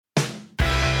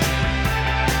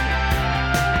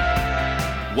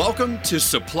Welcome to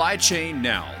Supply Chain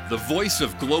Now, the voice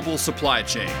of global supply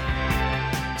chain.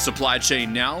 Supply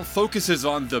Chain Now focuses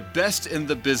on the best in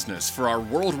the business for our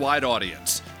worldwide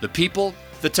audience, the people,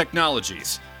 the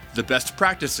technologies, the best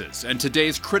practices, and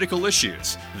today's critical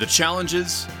issues, the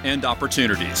challenges and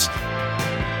opportunities.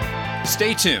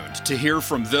 Stay tuned to hear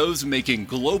from those making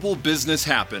global business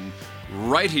happen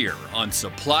right here on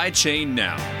Supply Chain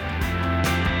Now.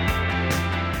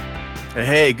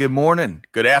 Hey, good morning,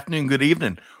 good afternoon, good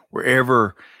evening,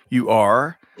 wherever you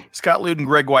are. Scott Lude and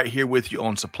Greg White here with you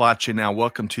on Supply Chain Now.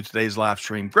 Welcome to today's live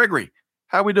stream. Gregory,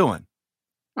 how are we doing?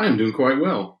 I am doing quite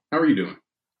well. How are you doing?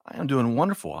 I am doing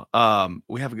wonderful.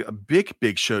 We have a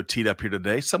big show teed up here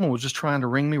today. Someone was just trying to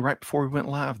ring me right before we went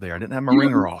live there. I didn't have my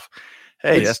ringer off.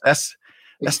 Hey, that's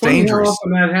dangerous. How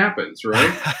often that happens,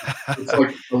 right? It's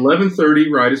like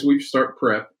 11:30 right as we start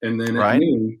prep, and then at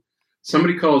noon,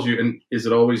 somebody calls you, and is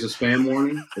it always a spam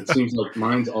warning? It seems like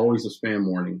mine's always a spam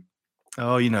warning.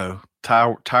 Oh,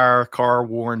 tire, car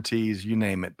warranties, you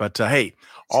name it. But hey,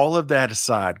 all of that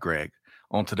aside, Greg,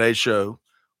 on today's show,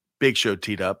 big show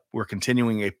teed up, we're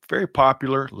continuing a very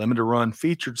popular limited run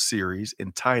featured series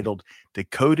entitled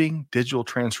Decoding Digital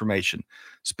Transformation,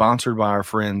 sponsored by our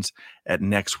friends at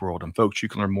NextWorld. And folks, you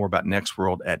can learn more about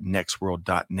NextWorld at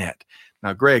nextworld.net.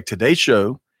 Now, Greg, today's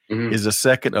show is the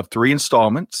second of 3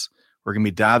 installments. We're going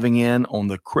to be diving in on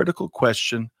the critical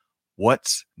question,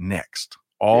 what's next?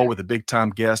 All with a big-time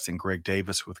guest and Greg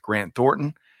Davis with Grant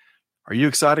Thornton. Are you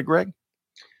excited, Greg?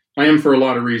 I am for a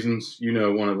lot of reasons. You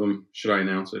know one of them. Should I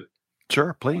announce it?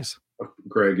 Sure, please.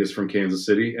 Greg is from Kansas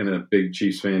City and a big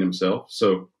Chiefs fan himself.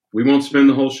 So we won't spend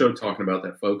the whole show talking about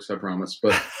that, folks, I promise.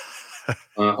 But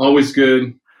always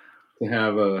good to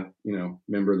have a,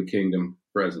 member of the kingdom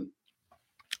present.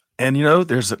 And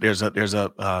there's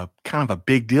a kind of a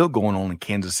big deal going on in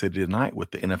Kansas City tonight with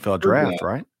the NFL draft,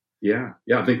 right? Yeah.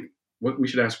 I think we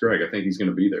should ask Greg. I think he's going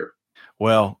to be there.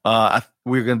 Well,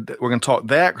 we're gonna talk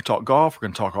that. We're gonna talk golf. We're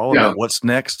gonna talk all about what's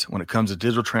next when it comes to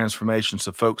digital transformation.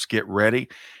 So, folks, get ready.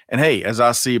 And hey, as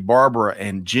I see Barbara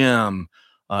and Jim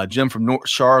from North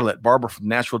Charlotte, Barbara from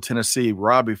Nashville, Tennessee,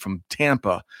 Robbie from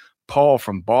Tampa, Paul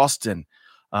from Boston,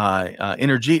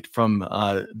 Inderjeet from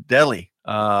Delhi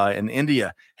in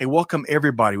India. Hey, welcome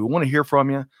everybody. We want to hear from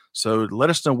you. So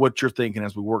let us know what you're thinking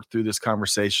as we work through this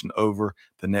conversation over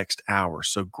the next hour.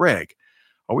 So, Greg,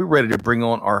 are we ready to bring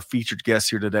on our featured guest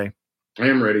here today? I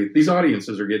am ready. These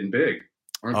audiences are getting big,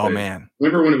 aren't they? Oh, man.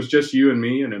 Remember when it was just you and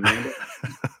me and Amanda?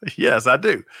 Yes, I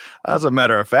do. As a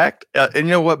matter of fact. And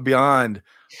you know what? Beyond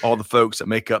all the folks that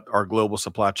make up our global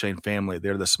supply chain family,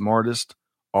 they're the smartest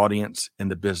audience in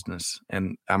the business.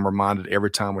 And I'm reminded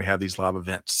every time we have these live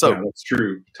events. So that's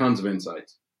true. Tons of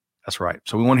insights. That's right.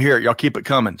 So we want to hear it. Y'all keep it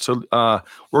coming. So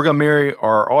we're going to marry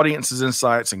our audience's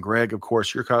insights and Greg, of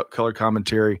course, your color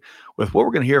commentary with what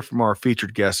we're going to hear from our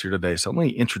featured guests here today. So let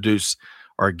me introduce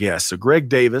our guest. So Greg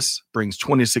Davis brings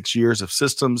 26 years of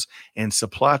systems and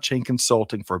supply chain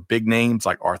consulting for big names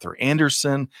like Arthur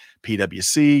Andersen,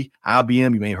 PwC,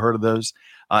 IBM. You may have heard of those.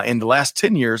 In the last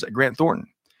 10 years at Grant Thornton.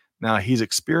 Now, he's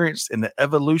experienced in the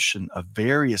evolution of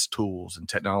various tools and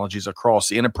technologies across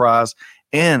the enterprise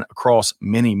and across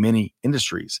many, many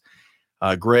industries.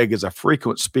 Greg is a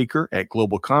frequent speaker at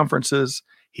global conferences.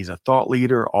 He's a thought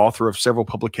leader, author of several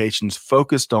publications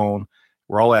focused on,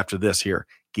 we're all after this here,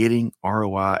 getting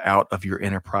ROI out of your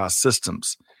enterprise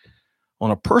systems. On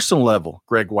a personal level,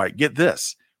 Greg White, get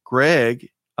this.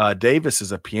 Greg Davis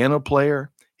is a piano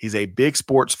player. He's a big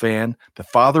sports fan, the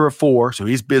father of 4, so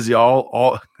he's busy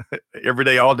all every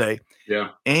day, all day. Yeah.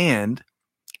 And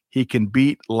he can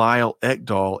beat Lyle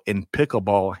Ekdahl in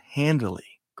pickleball handily.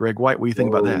 Greg White, what do you think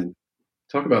about that?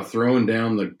 Talk about throwing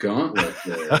down the gauntlet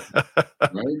there.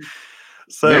 Right?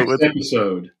 So next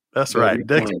episode. That's right.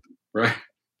 Right.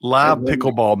 Live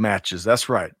pickleball matches. That's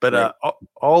right. But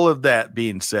all of that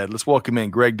being said, let's welcome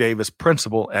in Greg Davis,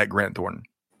 principal at Grant Thornton.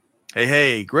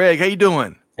 Hey, Greg, how you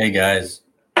doing? Hey, guys.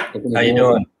 How you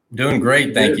doing? Doing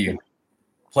great. Thank you.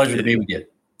 Pleasure to be with you.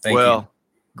 Thank you.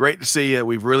 Great to see you.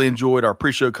 We've really enjoyed our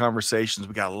pre-show conversations.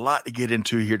 We got a lot to get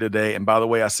into here today. And by the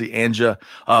way, I see Anja.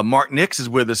 Mark Nix is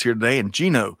with us here today. And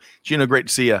Gino, great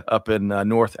to see you up in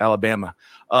North Alabama.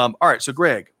 All right. So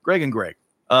Greg.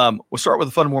 We'll start with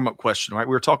a fun warm-up question, right?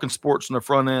 We were talking sports on the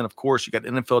front end. Of course, you got the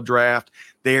NFL draft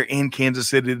there in Kansas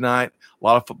City tonight. A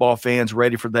lot of football fans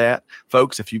ready for that.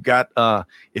 Folks, if you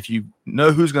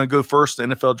know who's going to go first in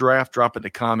the NFL draft, drop it in the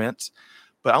comments.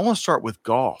 But I want to start with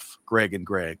golf, Greg,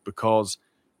 because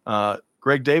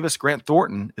Greg Davis, Grant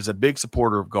Thornton, is a big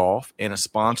supporter of golf and a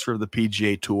sponsor of the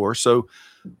PGA Tour. So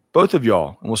both of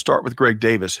y'all, and we'll start with Greg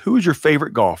Davis, who is your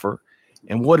favorite golfer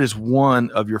and what is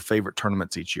one of your favorite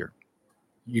tournaments each year?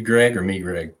 You Greg or me,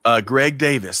 Greg? Greg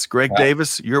Davis. Greg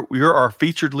Davis, you're our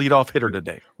featured leadoff hitter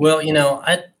today. Well,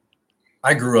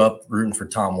 I grew up rooting for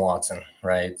Tom Watson,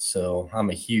 right? So I'm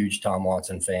a huge Tom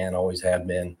Watson fan, always have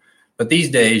been. But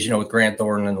these days, with Grant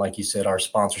Thornton and, like you said, our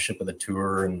sponsorship of the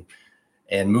tour and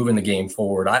moving the game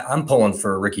forward, I'm pulling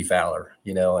for Ricky Fowler,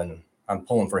 and I'm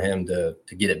pulling for him to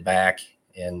get it back.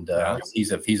 And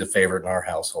he's a favorite in our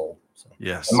household. So.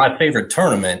 Yes. And my favorite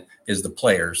tournament is the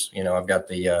Players. I've got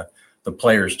the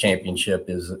Players Championship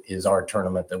is our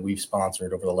tournament that we've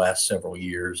sponsored over the last several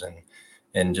years,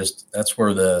 and just that's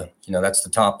where that's the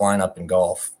top lineup in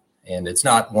golf. And it's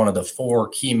not one of the 4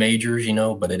 key majors,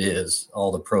 but it is.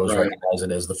 All the pros recognize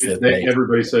it as the 5th major.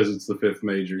 Everybody says it's the 5th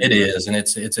major. It is, and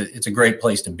it's a great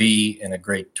place to be and a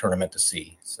great tournament to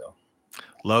see. So,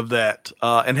 love that.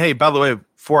 And hey, by the way,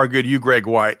 for our good Greg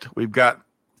White, we've got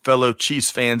fellow Chiefs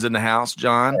fans in the house.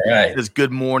 John says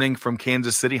good morning from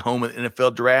Kansas City, home of the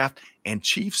NFL Draft and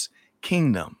Chiefs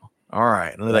Kingdom. All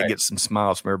right, I know that gets some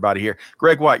smiles from everybody here.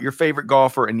 Greg White, your favorite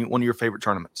golfer and one of your favorite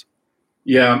tournaments?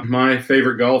 Yeah, my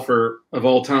favorite golfer of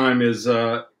all time is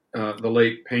the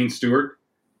late Payne Stewart,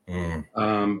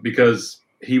 because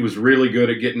he was really good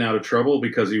at getting out of trouble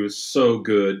because he was so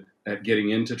good at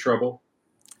getting into trouble.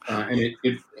 And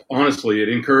it honestly, it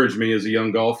encouraged me as a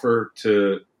young golfer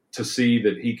to see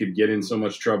that he could get in so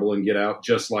much trouble and get out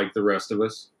just like the rest of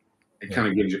us. It kind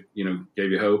of gives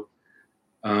gave you hope.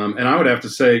 And I would have to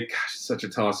say, gosh, it's such a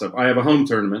toss-up. I have a home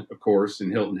tournament, of course,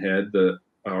 in Hilton Head, the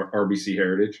RBC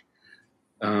Heritage.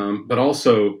 But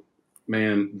also,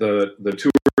 man, the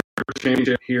Tour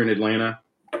Championship here in Atlanta,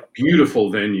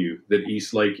 beautiful venue that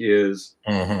East Lake is.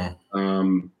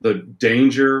 The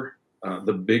danger,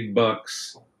 the big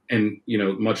bucks, and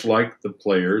much like the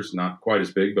Players, not quite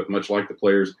as big, but much like the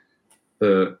Players,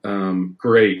 the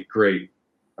great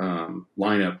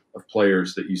lineup of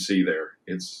players that you see there.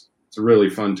 It's a really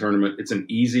fun tournament. It's an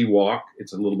easy walk.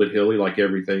 It's a little bit hilly, like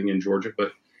everything in Georgia,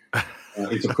 but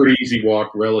it's a pretty easy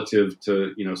walk relative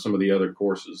to some of the other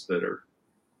courses that are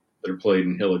played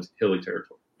in hilly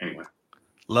territory. Anyway,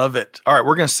 love it. All right,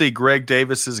 we're going to see Greg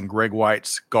Davis's and Greg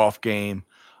White's golf game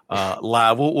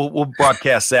live. We'll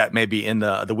broadcast that maybe in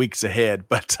the weeks ahead.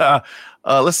 But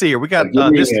let's see here. We got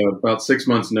about 6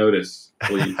 months notice,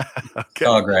 please. Okay.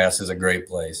 Sawgrass is a great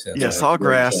place.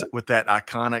 Sawgrass with that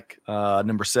iconic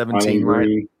number 17,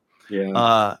 right?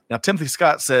 Yeah. Now Timothy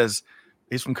Scott says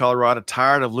he's from Colorado,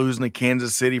 tired of losing to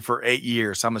Kansas City for 8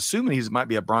 years. So I'm assuming he might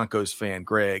be a Broncos fan.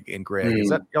 Greg. Is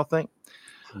that y'all think?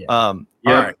 Yeah. All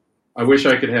right. I wish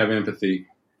I could have empathy.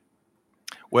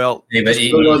 Well, Tim's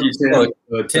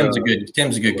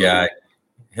a good guy.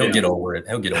 He'll get over it.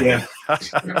 Yeah.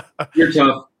 You're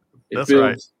tough. That's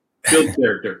right. Builds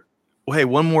character. Well, hey,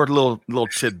 one more little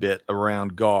tidbit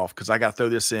around golf, because I got to throw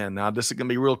this in. Now, this is going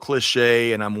to be real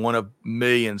cliche, and I'm one of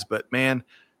millions, but man,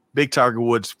 big Tiger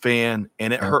Woods fan,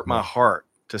 and it hurt my heart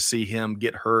to see him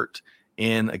get hurt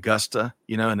in Augusta,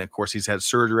 and of course he's had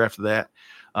surgery after that.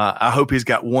 I hope he's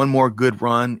got one more good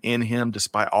run in him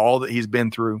despite all that he's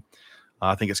been through.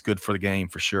 I think it's good for the game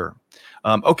for sure.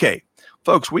 Okay,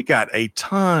 folks, we got a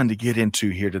ton to get into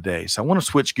here today. So I want to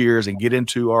switch gears and get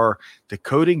into our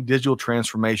Decoding Digital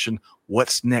Transformation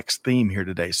What's Next theme here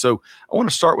today. So I want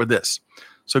to start with this.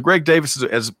 So Greg Davis,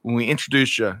 as when we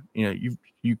introduced you,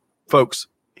 you folks,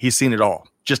 he's seen it all,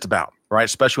 just about, right?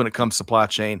 Especially when it comes to supply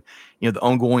chain, the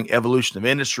ongoing evolution of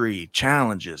industry,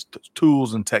 challenges,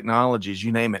 tools and technologies,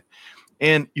 you name it.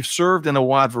 And you've served in a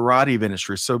wide variety of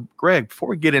industries. So, Greg, before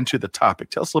we get into the topic,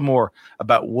 tell us a little more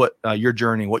about what your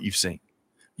journey, what you've seen.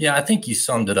 Yeah, I think you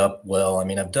summed it up well. I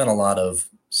mean, I've done a lot of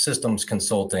systems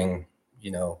consulting,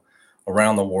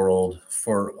 around the world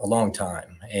for a long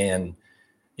time. And,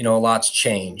 a lot's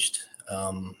changed.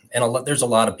 There's a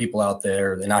lot of people out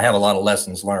there, and I have a lot of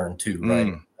lessons learned too,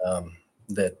 right?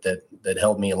 That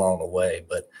helped me along the way.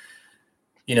 But,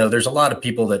 there's a lot of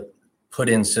people that put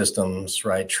in systems,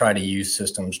 right? Try to use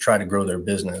systems, try to grow their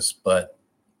business. But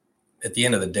at the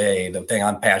end of the day, the thing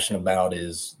I'm passionate about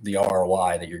is the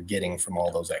ROI that you're getting from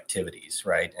all those activities,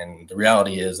 right? And the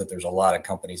reality is that there's a lot of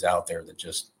companies out there that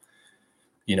just,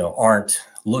 aren't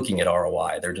looking at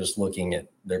ROI. They're just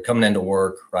they're coming into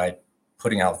work, right?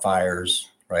 Putting out fires,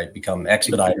 right? Become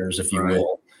expediters, if you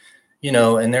will,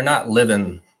 and they're not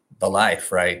living the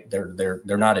life, right? They're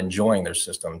not enjoying their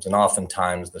systems. And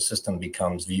oftentimes the system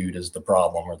becomes viewed as the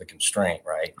problem or the constraint,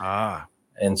 right?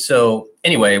 And so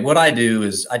anyway, what I do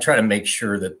is I try to make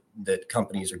sure that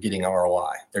companies are getting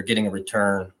ROI. They're getting a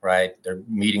return, right? They're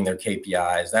meeting their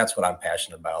KPIs. That's what I'm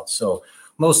passionate about. So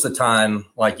most of the time,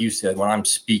 like you said, when I'm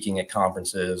speaking at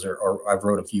conferences or I've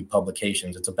wrote a few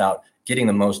publications, it's about getting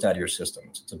the most out of your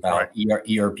systems. It's about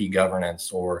ERP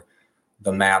governance or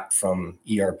the map from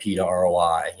ERP to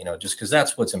ROI, just because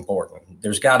that's what's important.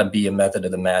 There's got to be a method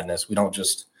of the madness. We don't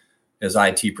just, as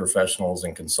IT professionals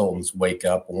and consultants, wake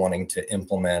up wanting to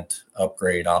implement,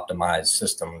 upgrade, optimize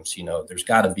systems. There's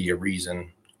got to be a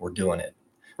reason we're doing it.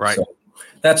 Right. So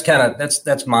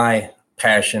that's my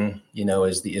passion,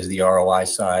 is the ROI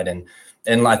side.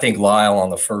 And I think Lyle, on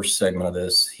the first segment of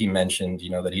this, he mentioned,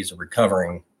 that he's a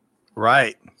recovering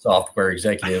software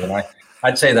executive. And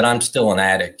I'd say that I'm still an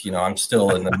addict. I'm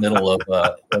still in the middle of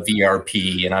ERP,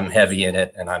 and I'm heavy in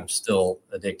it, and I'm still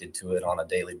addicted to it on a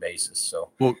daily basis.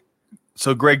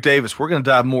 So Greg Davis, we're going to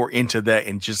dive more into that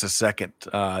in just a second,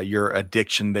 your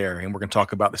addiction there. And we're going to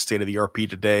talk about the state of the ERP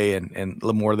today and a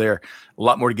little more there, a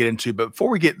lot more to get into. But before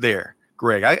we get there,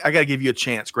 Greg, I got to give you a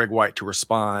chance, Greg White, to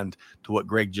respond to what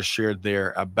Greg just shared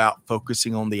there about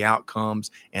focusing on the outcomes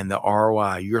and the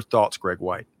ROI. Your thoughts, Greg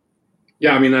White?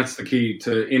 Yeah, I mean, that's the key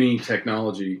to any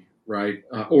technology, right?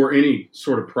 Or any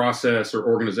sort of process or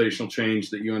organizational change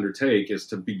that you undertake is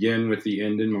to begin with the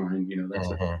end in mind. That's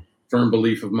a firm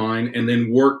belief of mine, and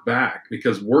then work back,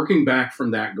 because working back from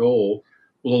that goal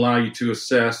will allow you to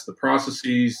assess the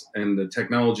processes and the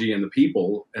technology and the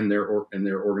people and their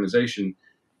organization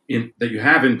that you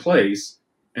have in place,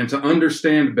 and to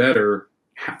understand better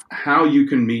how you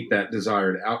can meet that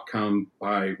desired outcome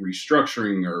by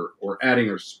restructuring or adding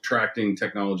or subtracting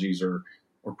technologies or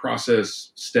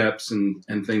process steps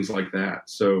and things like that.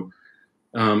 So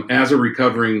as a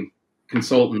recovering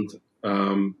consultant,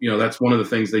 that's one of the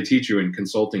things they teach you in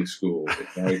consulting school,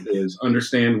 right? Is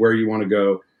understand where you want to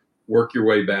go, work your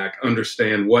way back,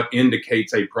 understand what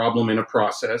indicates a problem in a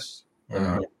process,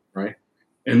 right?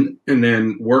 And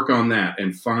then work on that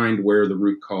and find where the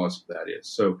root cause of that is.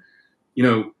 So,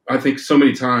 I think so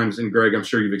many times, and Greg, I'm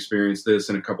sure you've experienced this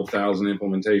in a couple thousand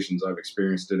implementations. I've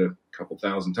experienced it a couple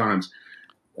thousand times.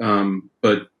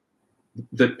 But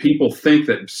that people think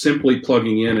that simply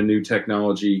plugging in a new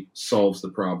technology solves the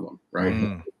problem,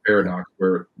 right? Paradox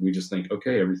where we just think,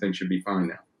 okay, everything should be fine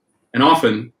now. And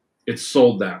often it's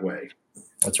sold that way.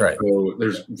 That's right. So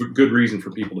there's good reason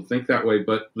for people to think that way.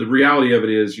 But the reality of it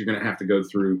is you're going to have to go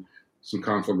through some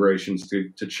conflagrations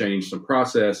to change some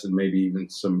process, and maybe even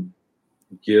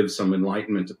give some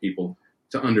enlightenment to people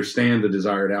to understand the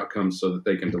desired outcomes so that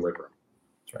they can deliver them.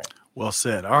 That's right. Well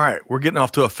said. All right. We're getting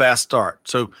off to a fast start.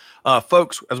 So,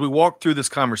 folks, as we walk through this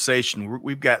conversation,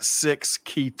 we've got 6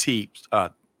 key tips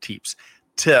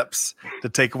to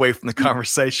take away from the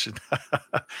conversation.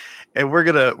 And we're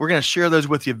gonna share those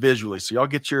with you visually. So y'all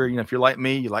get your, if you're like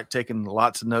me, you like taking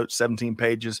lots of notes, 17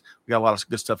 pages. We got a lot of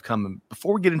good stuff coming.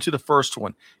 Before we get into the first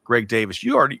one, Greg Davis,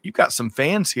 you've got some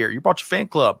fans here. You brought your fan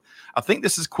club. I think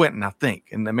this is Quentin,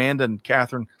 and Amanda and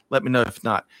Catherine, let me know if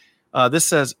not. This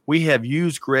says, we have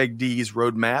used Greg D's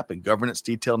roadmap and governance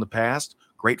detail in the past.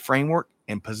 Great framework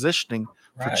and positioning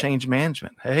for change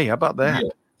management. Hey, how about that? Yeah,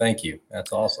 thank you.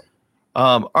 That's awesome.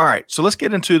 All right. So let's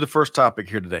get into the first topic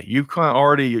here today.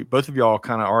 Both of y'all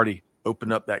kind of already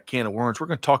opened up that can of worms. We're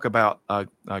going to talk about,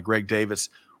 Greg Davis,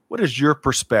 what is your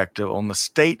perspective on the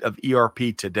state of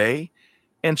ERP today,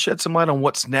 and shed some light on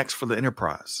what's next for the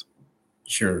enterprise?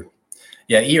 Sure.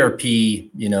 Yeah. ERP,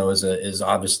 is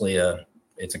obviously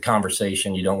it's a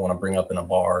conversation you don't want to bring up in a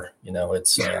bar.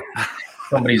 It's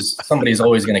somebody's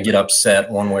always going to get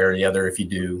upset one way or the other if you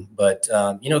do. But,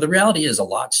 the reality is a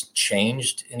lot's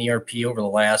changed in ERP over the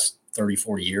last 30,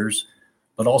 40 years.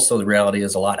 But also the reality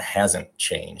is a lot hasn't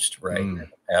changed, right, in the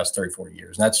past 30, 40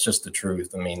 years. And that's just the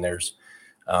truth. I mean,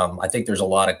 I think there's a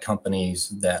lot of companies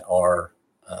that are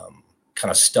kind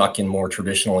of stuck in more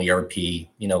traditional ERP.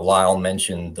 Lyle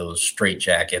mentioned those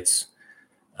straitjackets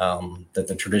that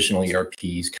the traditional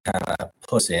ERPs kind of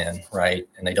puts in, right?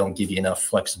 And they don't give you enough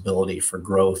flexibility for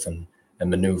growth and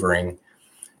maneuvering.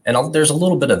 And there's a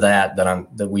little bit of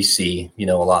that we see, a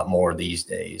lot more these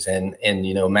days. And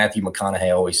Matthew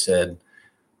McConaughey always said,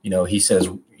 he says,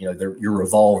 you're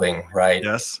revolving, right?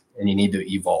 Yes. And you need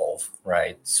to evolve,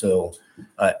 right? So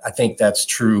I think that's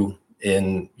true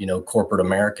in, corporate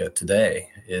America today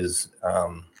is,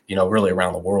 really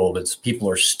around the world. It's people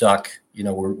are stuck,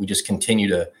 we just continue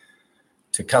to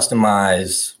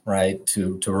customize, right?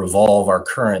 To revolve our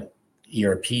current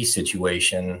ERP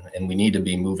situation, and we need to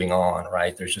be moving on,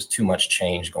 right? There's just too much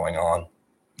change going on.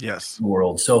 Yes. In the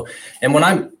world. So, and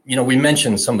when we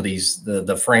mentioned some of these,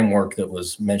 the framework that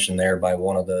was mentioned there by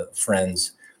one of the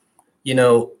friends,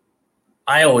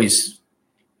 I always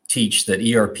teach that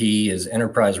ERP is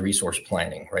enterprise resource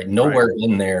planning, right? Nowhere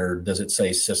in there does it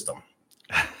say system,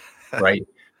 right?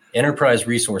 Enterprise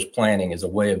resource planning is a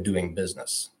way of doing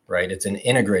business, right? It's an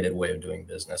integrated way of doing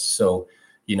business. So,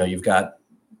 you've got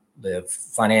the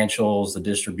financials, the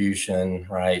distribution,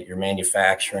 right? Your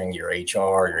manufacturing, your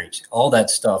HR, all that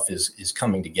stuff is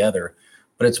coming together,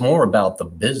 but it's more about the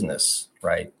business,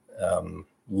 right?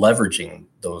 Leveraging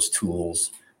those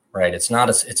tools, right? It's not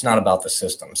about the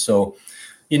system. So,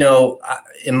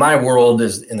 in my world,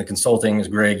 as in the consulting, as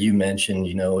Greg, you mentioned,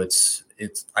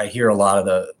 I hear a lot of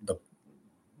the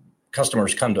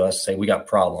customers come to us and say, we got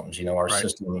problems, our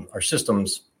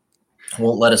systems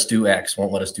won't let us do X,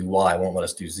 won't let us do Y, won't let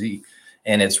us do Z.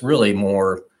 And it's really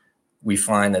more, we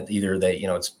find that either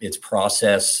it's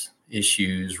process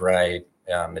issues, right?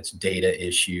 It's data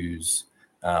issues,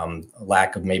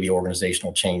 lack of maybe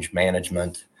organizational change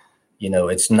management.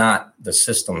 It's not the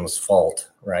system's fault,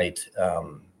 right?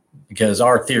 Because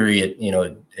our theory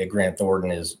at Grant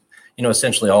Thornton is,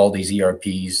 essentially all these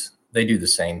ERPs, they do the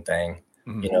same thing.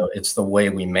 Mm-hmm. It's the way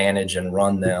we manage and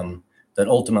run them that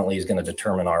ultimately is going to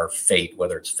determine our fate,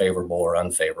 whether it's favorable or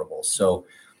unfavorable. So,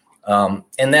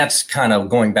 and that's kind of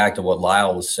going back to what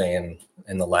Lyle was saying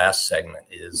in the last segment,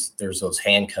 is there's those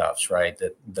handcuffs, right,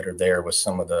 that are there with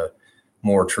some of the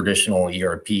more traditional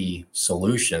ERP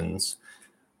solutions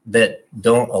that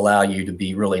don't allow you to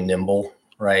be really nimble,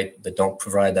 right, that don't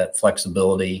provide that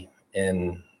flexibility.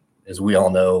 And as we all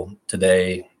know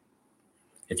today,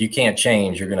 if you can't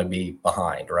change, you're going to be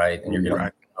behind, right? And you're going to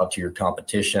be out to your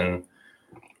competition.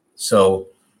 So,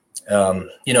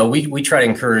 we try to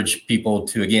encourage people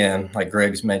to, again, like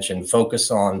Greg's mentioned,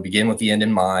 begin with the end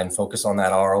in mind, focus on that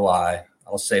ROI.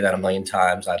 I'll say that a million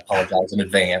times. I apologize in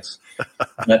advance.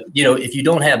 But, if you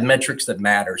don't have metrics that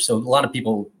matter, so a lot of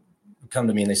people come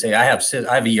to me and they say, I have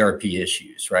ERP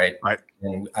issues, right? Right.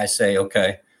 And I say,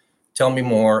 okay, tell me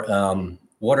more.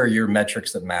 What are your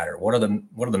metrics that matter? What are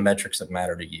the metrics that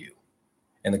matter to you?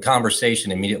 And the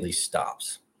conversation immediately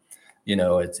stops.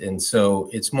 So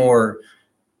it's more,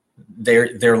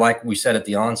 they're like we said at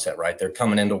the onset, right? They're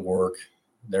coming into work,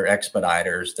 they're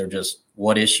expediters. They're just,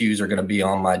 what issues are going to be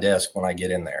on my desk when I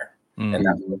get in there? Mm-hmm. And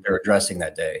that's what they're addressing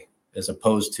that day, as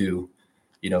opposed to,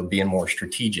 being more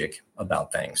strategic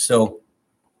about things. So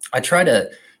I try to,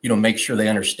 make sure they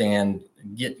understand,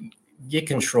 get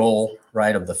control,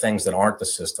 right, of the things that aren't the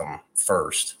system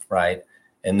first, right?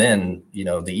 And then,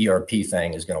 the ERP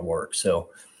thing is going to work. So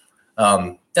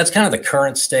that's kind of the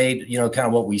current state, kind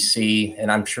of what we see.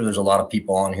 And I'm sure there's a lot of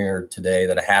people on here today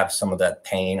that have some of that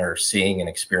pain or seeing and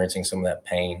experiencing some of that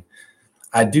pain.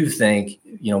 I do think,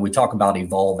 we talk about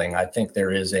evolving. I think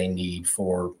there is a need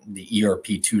for the ERP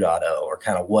 2.0, or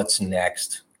kind of what's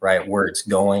next, right, where it's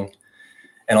going.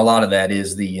 And a lot of that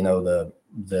is the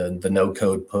no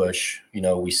code push.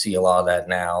 We see a lot of that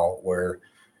now, where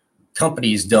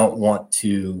companies don't want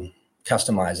to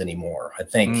customize anymore. I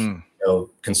think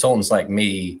consultants like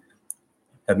me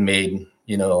have made,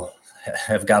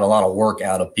 have got a lot of work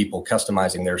out of people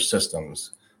customizing their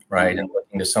systems, right? And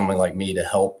looking to someone like me to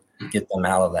help get them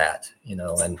out of that,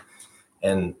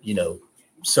 and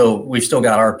so we've still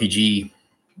got RPG,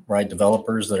 right,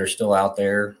 developers that are still out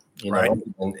there,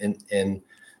 and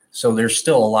so there's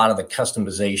still a lot of the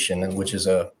customization, and which is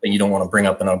a thing you don't want to bring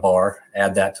up in a bar,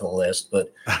 add that to the list.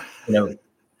 But,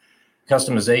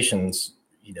 customizations,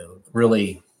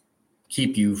 really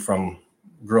keep you from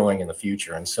growing in the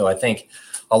future. And so I think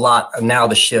a lot now,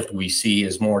 the shift we see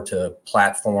is more to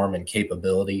platform and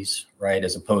capabilities, right,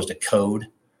 as opposed to code.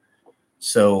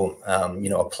 So,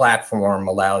 a platform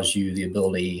allows you the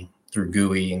ability through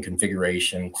GUI and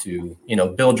configuration to,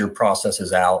 build your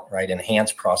processes out, right,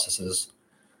 enhance processes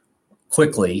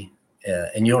quickly,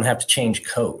 and you don't have to change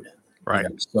code. Right.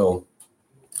 So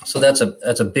that's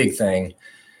a big thing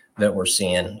that we're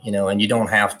seeing, and you don't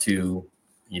have to,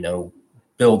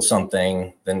 build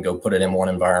something, then go put it in one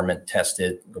environment, test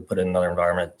it, go put it in another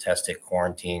environment, test it,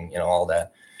 quarantine, all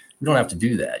that. You don't have to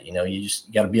do that. You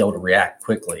just got to be able to react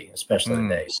quickly, especially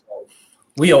today. So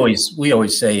we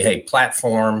always say, hey,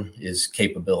 platform is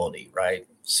capability, right?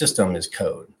 System is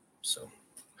code. So.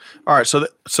 All right.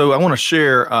 So I want to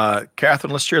share,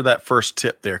 Catherine, let's share that first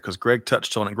tip there, because Greg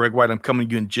touched on it. Greg White, I'm coming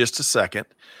to you in just a second.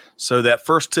 So that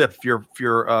first tip, if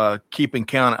you're keeping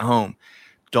count at home,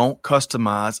 don't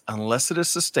customize unless it is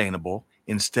sustainable.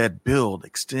 Instead, build,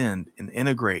 extend, and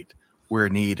integrate where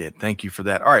needed. Thank you for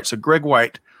that. All right. So Greg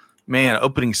White, man,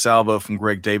 opening salvo from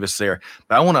Greg Davis there.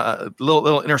 But I want a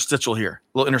little interstitial here,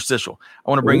 I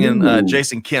want to bring in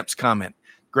Jason Kemp's comment.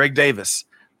 Greg Davis,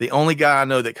 the only guy I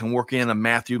know that can work in a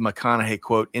Matthew McConaughey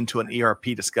quote into an ERP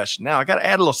discussion. Now, I got to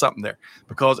add a little something there,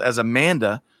 because as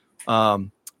Amanda,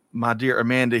 my dear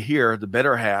Amanda here, the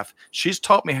better half, she's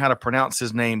taught me how to pronounce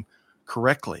his name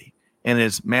correctly, and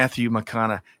it's Matthew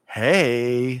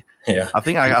McConaughey. Yeah, I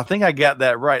think I got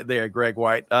that right there, Greg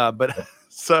White. But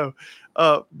so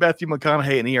Matthew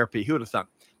McConaughey and ERP. Who would have thought?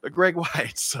 But Greg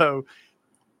White. So,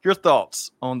 your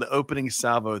thoughts on the opening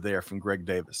salvo there from Greg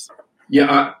Davis?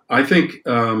 Yeah, I think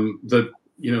the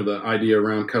idea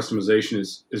around customization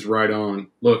is right on.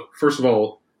 Look, first of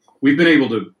all, we've been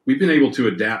able to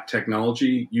adapt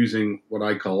technology using what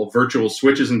I call virtual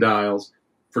switches and dials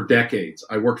for decades.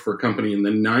 I worked for a company in the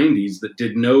 90s that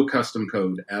did no custom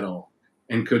code at all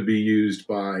and could be used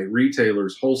by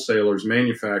retailers, wholesalers,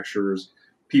 manufacturers,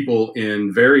 people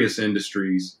in various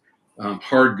industries,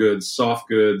 hard goods, soft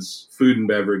goods, food and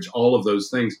beverage, all of those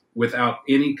things without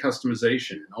any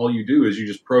customization. All you do is you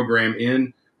just program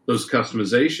in those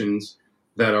customizations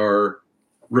that are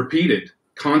repeated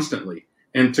constantly.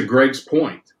 And to Greg's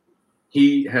point,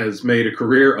 he has made a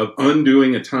career of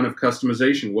undoing a ton of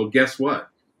customization. Well, guess what?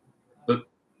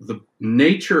 The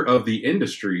nature of the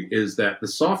industry is that the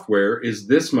software is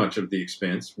this much of the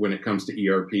expense when it comes to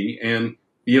ERP, and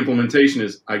the implementation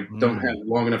is, I don't have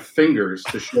long enough fingers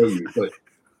to show you, but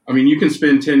I mean, you can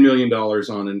spend $10 million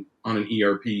on an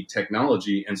ERP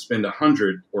technology and spend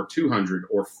 100 or 200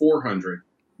 or 400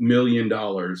 million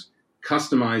dollars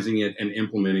customizing it and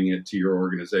implementing it to your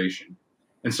organization.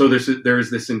 And so there is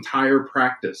this entire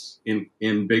practice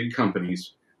in big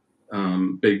companies,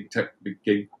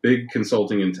 big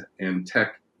consulting and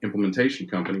tech implementation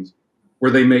companies,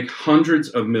 where they make hundreds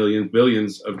of millions,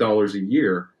 billions of dollars a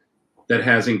year, that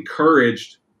has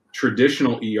encouraged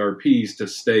traditional ERPs to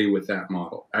stay with that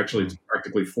model. Actually, it's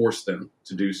practically forced them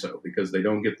to do so because they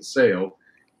don't get the sale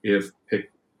if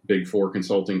Big Four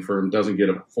consulting firm doesn't get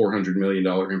a $400 million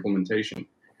implementation,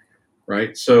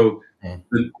 right? So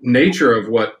the nature of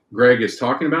what Greg is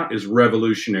talking about is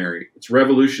revolutionary. It's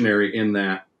revolutionary in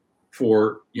that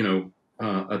for,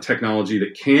 a technology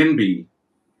that can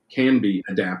be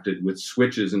adapted with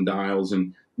switches and dials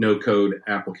and no code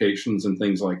applications and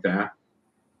things like that.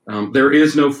 There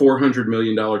is no $400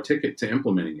 million ticket to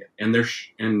implementing it.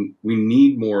 And we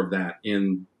need more of that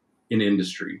in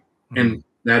industry. And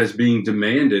that is being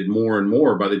demanded more and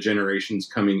more by the generations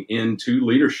coming into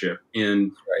leadership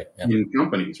in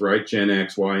companies, right? Gen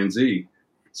X, Y, and Z.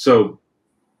 So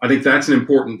I think that's an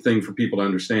important thing for people to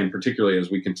understand, particularly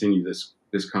as we continue this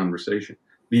conversation.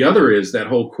 The other is that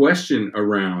whole question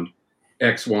around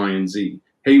X, Y, and Z.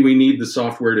 Hey, we need the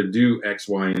software to do X,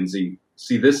 Y, and Z.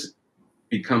 See, this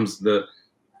becomes the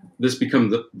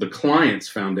client's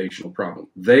foundational problem.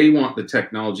 They want the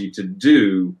technology to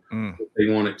do what they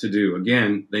want it to do.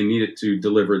 Again, they need it to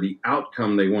deliver the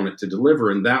outcome they want it to deliver,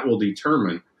 and that will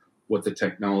determine what the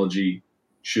technology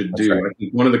should do. Right. I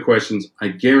think one of the questions, I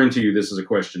guarantee you this is a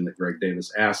question that Greg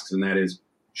Davis asks, and that is,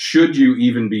 should you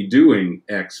even be doing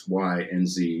X, Y, and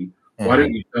Z? Why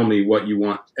don't you tell me what you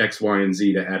want X, Y, and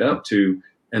Z to add up to,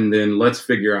 and then let's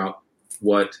figure out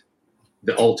what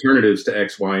the alternatives to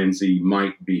X, Y, and Z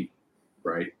might be,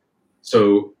 right?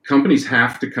 So companies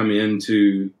have to come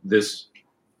into this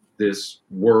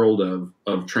world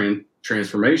of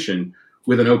transformation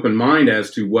with an open mind as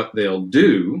to what they'll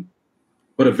do,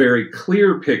 but a very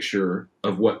clear picture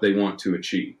of what they want to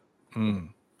achieve.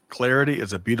 Clarity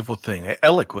is a beautiful thing.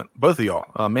 Eloquent, both of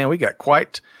y'all. Man, we got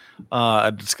quite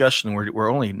a discussion.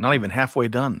 We're only not even halfway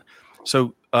done.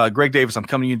 So, Greg Davis, I'm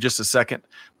coming to you in just a second,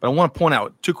 but I want to point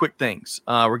out two quick things.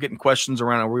 We're getting questions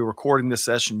around, are we recording this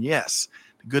session? Yes.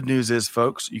 The good news is,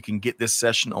 folks, you can get this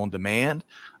session on demand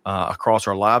across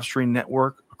our live stream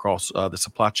network, across the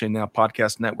Supply Chain Now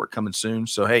podcast network coming soon.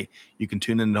 So, hey, you can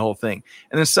tune in the whole thing.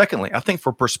 And then secondly, I think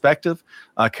for perspective,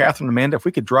 Catherine and Amanda, if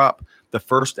we could drop the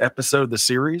first episode of the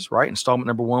series, right, installment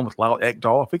number 1 with Lyle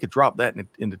Ekdahl, if we could drop that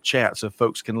in the chat so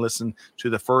folks can listen to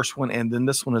the first one and then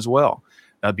this one as well.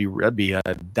 That'd be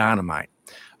dynamite.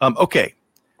 Okay,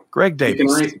 Greg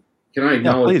Davis. Can I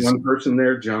acknowledge one person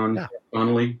there, John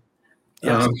Donnelly?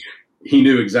 Yes. He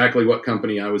knew exactly what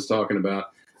company I was talking about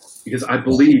because I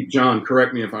believe, John,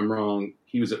 correct me if I'm wrong,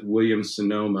 he was at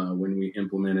Williams-Sonoma when we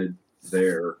implemented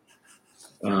there.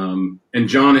 And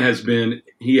John has been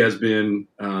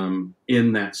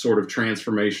in that sort of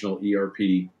transformational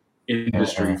ERP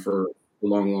industry for a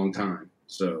long, long time.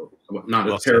 So not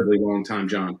a terribly long time,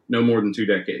 John. No more than 2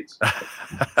 decades.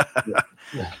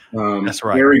 That's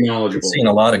right. Very knowledgeable. Seeing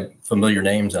a lot of familiar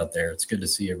names out there. It's good to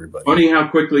see everybody. Funny how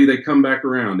quickly they come back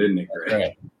around, isn't it, Greg?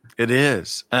 Right. It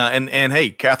is. And hey,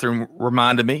 Catherine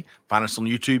reminded me, find us on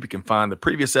YouTube. You can find the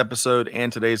previous episode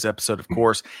and today's episode, of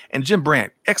course. And Jim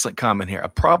Brandt, excellent comment here. A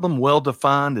problem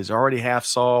well-defined is already half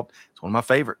solved. It's one of my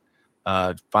favorite.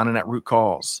 Finding that root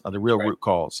cause, the real root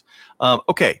cause.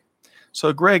 Okay.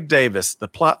 So, Greg Davis, the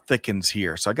plot thickens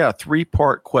here. So I got a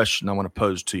 3-part question I want to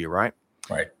pose to you, right?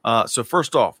 Right. So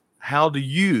first off, how do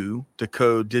you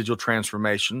decode digital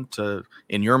transformation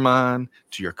in your mind,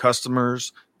 to your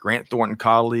customers, Grant Thornton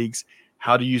colleagues?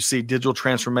 How do you see digital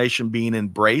transformation being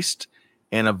embraced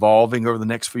and evolving over the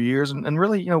next few years? And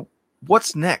really,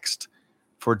 what's next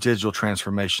for digital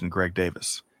transformation, Greg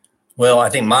Davis? Well, I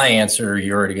think my answer,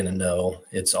 you're already going to know.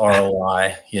 It's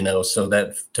ROI, so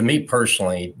that to me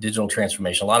personally, digital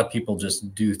transformation, a lot of people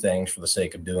just do things for the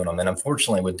sake of doing them. And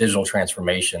unfortunately with digital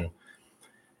transformation,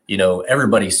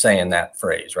 everybody's saying that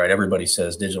phrase, right? Everybody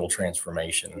says digital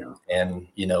transformation. Yeah. And,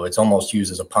 it's almost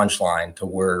used as a punchline to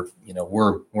where,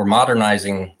 we're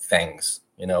modernizing things,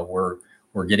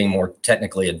 we're getting more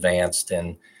technically advanced,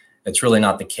 and it's really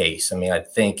not the case. I mean, I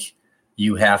think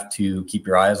you have to keep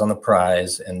your eyes on the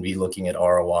prize and be looking at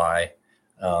ROI.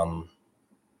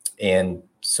 And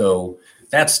so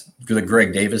that's the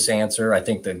Greg Davis answer. I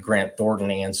think the Grant Thornton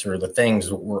answer, the things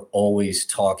that we're always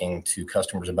talking to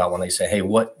customers about when they say, hey,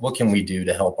 what can we do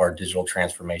to help our digital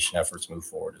transformation efforts move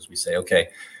forward? As we say, okay,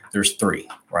 there's three,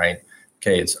 right?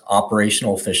 Okay, it's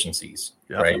operational efficiencies,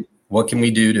 right? What can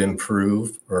we do to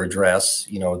improve or address,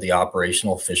 the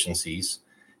operational efficiencies?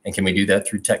 And can we do that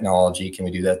through technology? Can we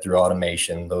do that through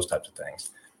automation? Those types of things.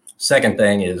 Second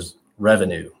thing is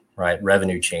revenue, right?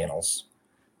 Revenue channels,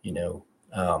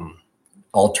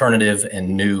 alternative and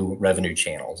new revenue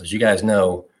channels. As you guys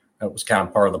know, that was kind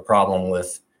of part of the problem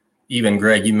with, even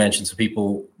Greg, you mentioned some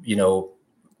people,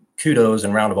 kudos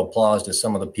and round of applause to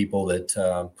some of the people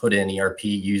that put in ERP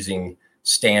using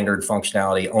standard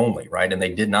functionality only, right? And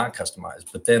they did not customize.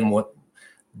 But then what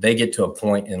they get to a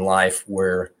point in life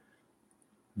where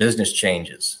business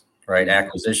changes, right?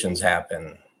 Acquisitions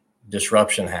happen,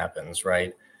 disruption happens,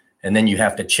 right? And then you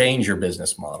have to change your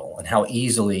business model. And how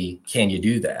easily can you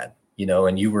do that?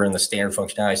 And you were in the standard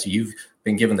functionality, so you've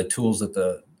been given the tools that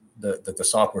the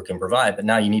software can provide, but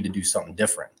now you need to do something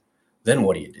different. Then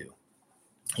what do you do?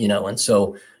 And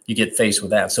so you get faced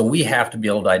with that. So we have to be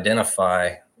able to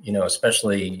identify,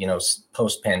 especially,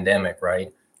 post-pandemic,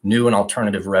 right? New and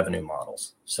alternative revenue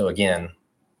models. So again,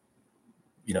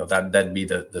 that'd be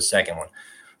the second one.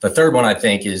 The third one, I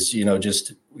think, is,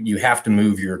 just you have to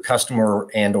move your customer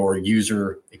and or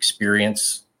user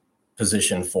experience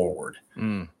position forward.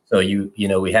 So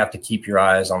we have to keep your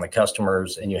eyes on the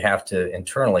customers, and you have to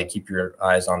internally keep your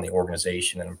eyes on the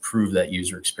organization and improve that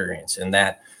user experience. And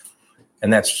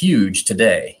that's huge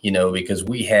today, because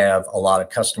we have a lot of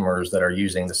customers that are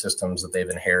using the systems that they've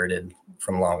inherited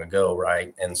from long ago,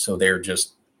 right? And so they're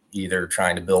just either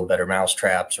trying to build better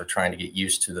mousetraps or trying to get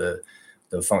used to the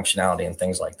functionality and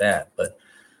things like that. But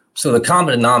so the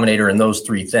common denominator in those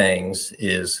three things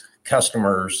is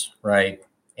customers, right?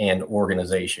 And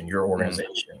organization, your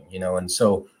organization, and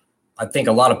so I think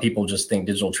a lot of people just think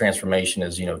digital transformation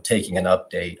is, taking an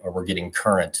update, or we're getting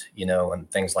current, and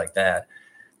things like that.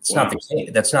 It's not the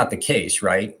case. That's not the case,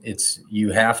 right?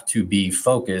 You have to be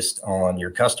focused on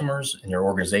your customers and your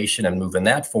organization and moving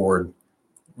that forward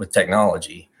with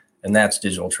technology. And that's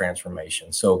digital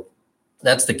transformation. So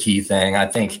that's the key thing. I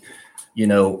think,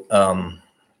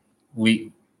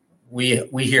 we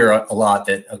hear a lot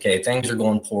that, okay, things are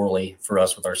going poorly for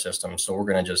us with our system. So we're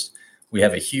going to we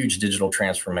have a huge digital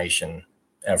transformation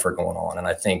effort going on. And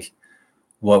I think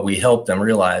what we help them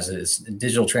realize is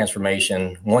digital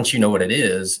transformation, once you know what it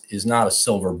is not a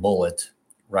silver bullet,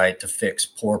 right? To fix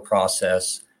poor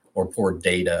process or poor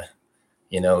data.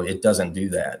 It doesn't do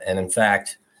that. And in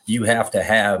fact, you have to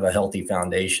have a healthy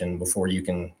foundation before you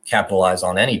can capitalize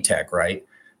on any tech, right?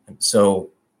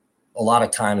 So a lot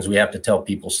of times we have to tell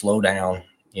people, slow down,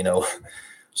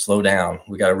 slow down.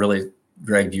 We got to really,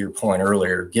 Greg, to your point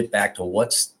earlier, get back to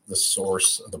what's the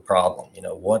source of the problem.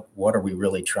 What are we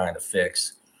really trying to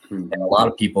fix? And a lot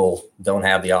of people don't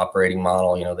have the operating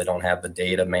model. They don't have the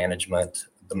data management,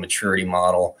 the maturity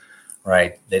model,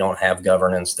 right? They don't have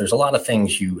governance. There's a lot of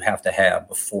things you have to have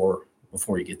before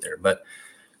you get there. But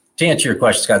to answer your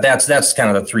question, Scott, that's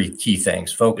kind of the three key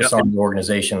things. Focus on the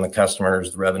organization, the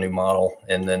customers, the revenue model,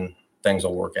 and then things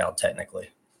will work out technically.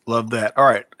 Love that. All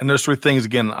right. And those three things,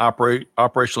 again,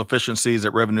 operational efficiencies,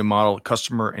 that revenue model,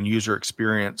 customer and user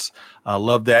experience.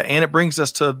 Love that. And it brings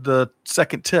us to the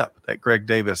second tip that Greg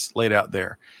Davis laid out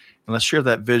there. And let's share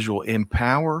that visual.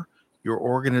 Empower your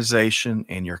organization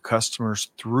and your customers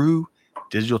through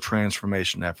digital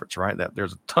transformation efforts, right? That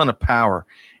there's a ton of power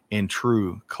in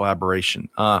true collaboration.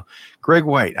 Greg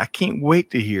White, I can't wait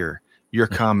to hear your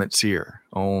comments here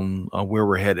on where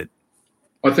we're headed.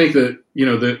 I think that,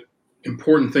 the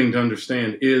important thing to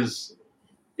understand is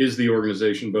the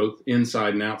organization, both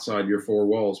inside and outside your four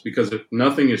walls, because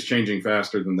nothing is changing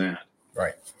faster than that.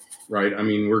 Right. Right. I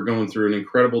mean, we're going through an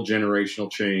incredible generational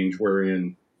change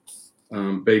wherein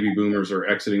baby boomers are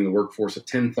exiting the workforce at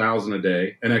 10,000 a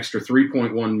day. An extra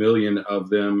 3.1 million of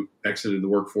them exited the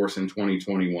workforce in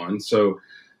 2021. So,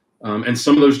 and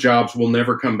some of those jobs will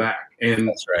never come back. And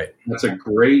That's right. That's a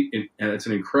great, and it's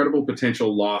an incredible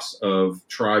potential loss of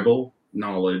tribal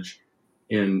knowledge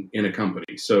in a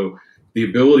company. So the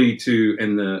ability to,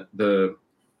 and the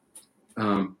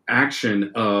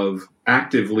action of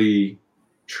actively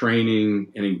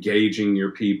training and engaging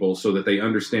your people so that they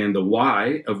understand the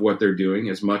why of what they're doing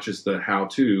as much as the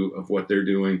how-to of what they're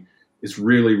doing is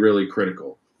really, really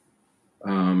critical.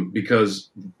 Because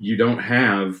you don't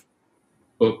have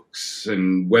books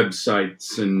and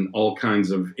websites and all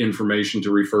kinds of information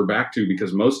to refer back to,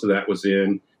 because most of that was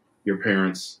in your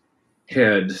parents'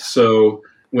 head. So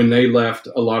when they left,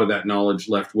 a lot of that knowledge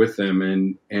left with them,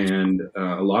 and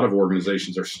a lot of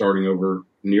organizations are starting over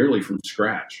nearly from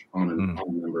scratch on a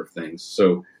number of things.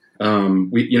 So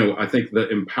I think the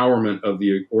empowerment of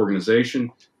the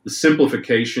organization, the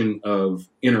simplification of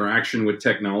interaction with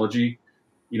technology.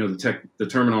 The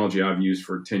terminology I've used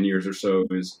for 10 years or so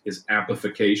is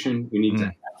amplification. We need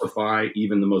to amplify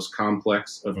even the most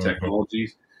complex of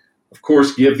technologies. Of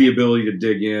course, give the ability to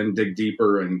dig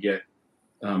deeper, and get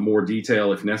more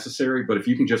detail if necessary. But if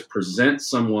you can just present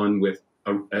someone with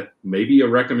maybe a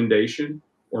recommendation,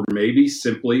 or maybe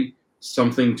simply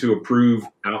something to approve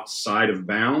outside of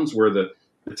bounds where the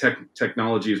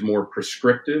technology is more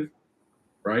prescriptive,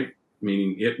 right?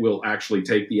 Meaning it will actually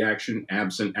take the action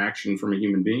absent action from a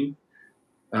human being,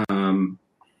 and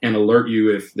alert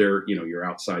you if you're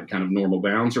outside kind of normal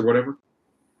bounds or whatever.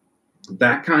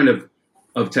 That kind of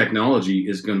technology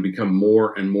is going to become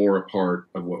more and more a part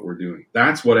of what we're doing.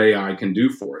 That's what AI can do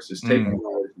for us, is take the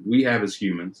knowledge we have as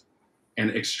humans and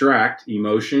extract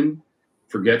emotion,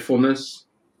 forgetfulness,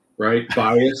 right?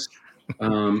 Bias,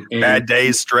 and bad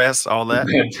days, stress, all that.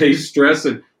 Bad days, stress,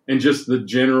 and just the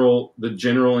general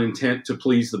intent to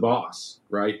please the boss,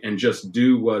 right? And just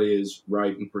do what is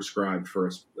right and prescribed for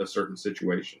a certain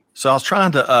situation. So I was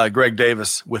trying to, Greg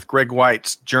Davis, with Greg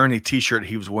White's Journey t-shirt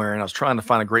he was wearing, I was trying to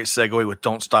find a great segue with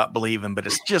Don't Stop Believing, but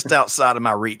it's just outside of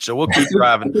my reach. So we'll keep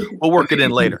driving. We'll work it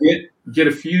in later. Get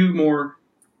a few more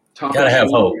topics. Gotta have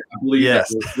hope. I believe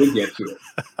yes. We'll get to it.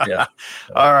 Yeah.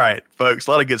 All right, folks.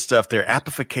 A lot of good stuff there.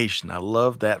 Amplification. I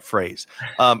love that phrase.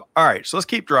 All right. So let's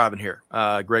keep driving here.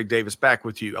 Greg Davis, back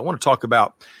with you. I want to talk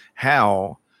about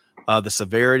how the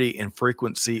severity and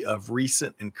frequency of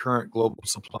recent and current global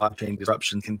supply chain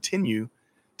disruption continue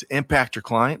to impact your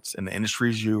clients and the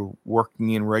industries you're working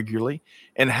in regularly.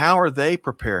 And how are they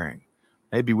preparing,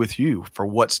 maybe with you, for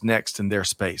what's next in their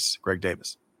space? Greg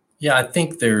Davis. Yeah, I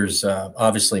think there's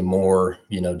obviously more,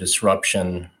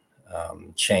 disruption,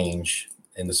 change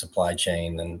in the supply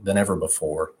chain than ever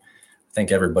before. I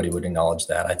think everybody would acknowledge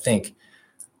that. I think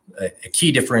a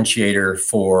key differentiator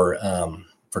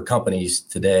for companies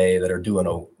today that are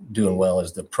doing well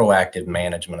is the proactive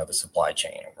management of the supply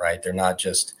chain. Right? They're not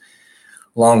just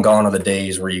long gone are the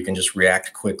days where you can just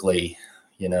react quickly,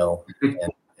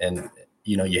 and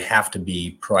you have to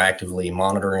be proactively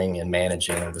monitoring and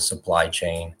managing the supply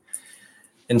chain.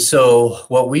 And so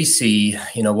what we see,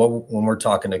 when we're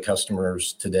talking to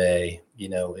customers today,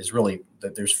 is really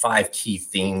that there's 5 key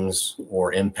themes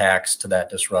or impacts to that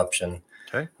disruption.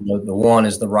 Okay. The one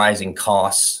is the rising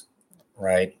costs,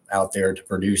 right, out there to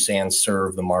produce and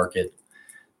serve the market.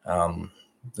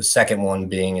 The second one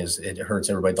being is it hurts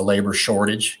everybody. The labor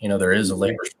shortage, there is a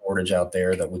labor shortage out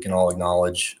there that we can all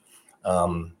acknowledge,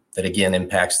 that again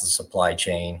impacts the supply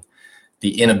chain.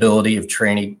 The inability of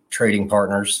trading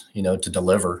partners, to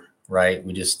deliver, right?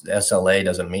 SLA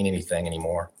doesn't mean anything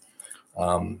anymore.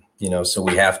 So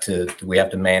we have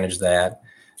to manage that.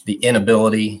 The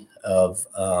inability of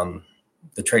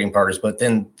the trading partners, but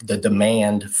then the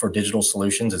demand for digital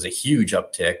solutions is a huge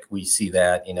uptick. We see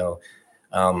that,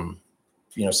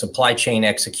 supply chain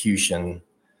execution.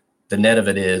 The net of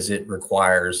it is it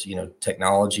requires,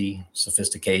 technology,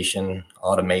 sophistication,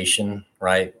 automation,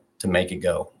 right, to make it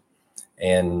go.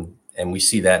 And we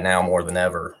see that now more than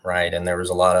ever, right? And there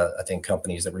was a lot of, I think,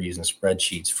 companies that were using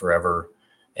spreadsheets forever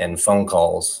and phone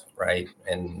calls, right?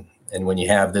 And when you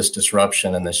have this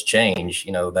disruption and this change,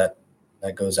 that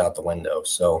goes out the window.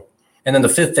 So, and then the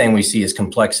fifth thing we see is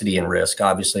complexity and risk.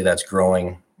 Obviously, that's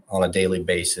growing on a daily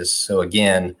basis. So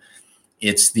again,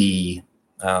 it's the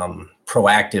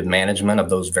proactive management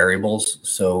of those variables.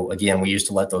 So again, we used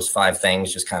to let those 5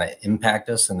 things just kind of impact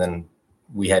us, and then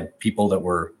we had people that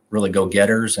were really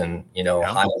go-getters and,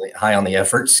 high on the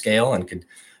effort scale and could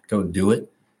go do it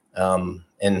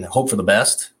and hope for the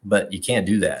best, but you can't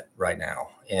do that right now.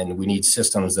 And we need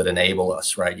systems that enable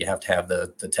us, right? You have to have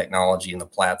the technology and the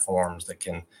platforms that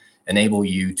can enable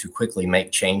you to quickly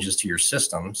make changes to your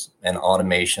systems. And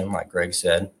automation, like Greg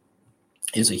said,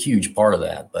 is a huge part of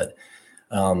that. But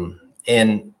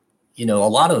and you know, a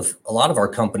lot of our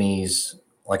companies,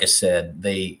 like I said,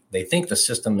 they think the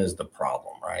system is the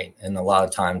problem, right? And a lot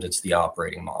of times it's the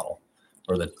operating model,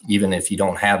 or even if you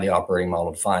don't have the operating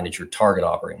model defined, it's your target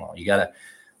operating model. You got to,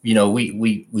 you know,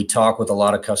 we talk with a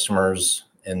lot of customers,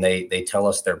 and they tell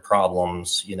us their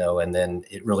problems, you know, and then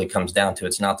it really comes down to,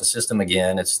 it's not the system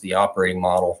again, it's the operating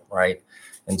model, right?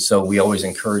 And so we always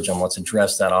encourage them, let's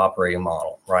address that operating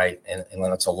model, right? And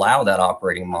let's allow that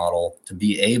operating model to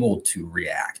be able to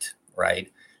react,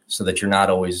 right? So that you're not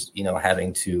always, you know,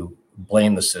 having to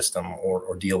blame the system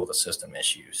or deal with a system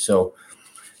issue. So,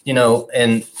 you know,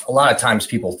 and a lot of times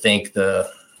people think their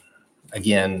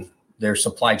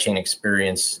supply chain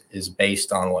experience is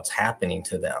based on what's happening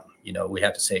to them. You know, we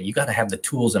have to say, you got to have the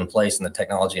tools in place and the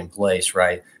technology in place,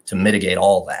 right, to mitigate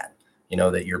all that. You know,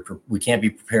 that we can't be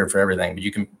prepared for everything, but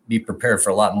you can be prepared for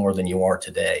a lot more than you are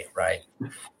today, right?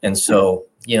 And so,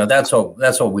 you know, that's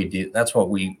what we do. That's what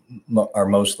we are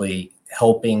mostly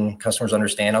helping customers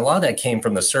understand. A lot of that came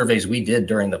from the surveys we did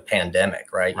during the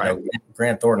pandemic, right? You know,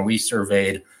 Grant Thornton, we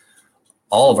surveyed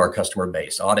all of our customer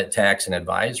base, audit, tax, and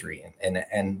advisory,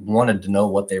 and wanted to know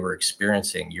what they were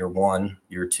experiencing year one,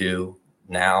 year two.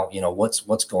 Now, you know,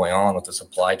 what's going on with the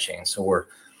supply chain. So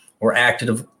we're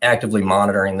actively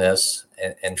monitoring this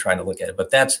and trying to look at it.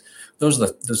 But those are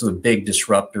the big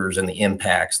disruptors and the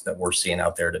impacts that we're seeing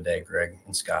out there today, Greg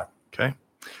and Scott. Okay.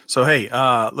 So, hey,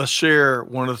 let's share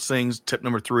one of the things, tip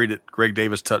number 3 that Greg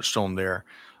Davis touched on there.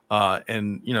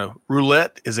 And, you know,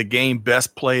 roulette is a game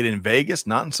best played in Vegas,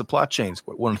 not in supply chains.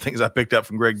 One of the things I picked up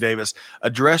from Greg Davis,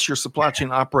 address your supply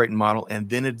chain operating model and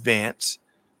then advance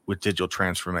with digital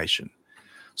transformation.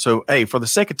 So, hey, for the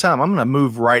sake of time, I'm going to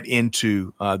move right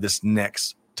into this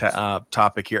next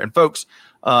topic here. And folks,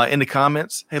 in the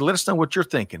comments, hey, let us know what you're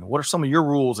thinking. What are some of your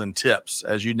rules and tips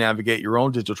as you navigate your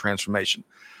own digital transformation?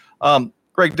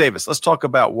 Greg Davis, let's talk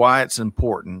about why it's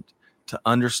important to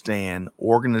understand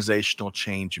organizational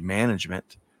change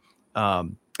management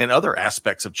and other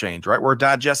aspects of change, right? We're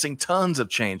digesting tons of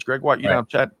change. Greg, you know,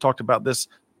 I've talked about this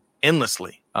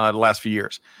endlessly the last few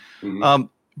years. Mm-hmm.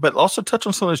 But also touch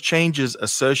on some of those changes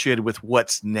associated with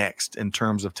what's next in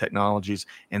terms of technologies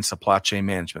and supply chain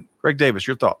management. Greg Davis,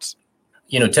 your thoughts?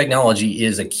 You know, technology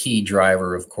is a key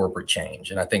driver of corporate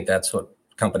change. And I think that's what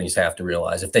companies have to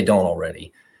realize if they don't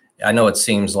already. I know it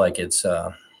seems like it's,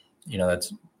 you know,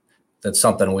 that's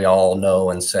something we all know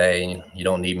and say. You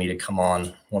don't need me to come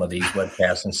on one of these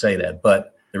webcasts and say that.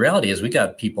 But the reality is we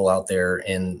got people out there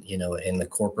in the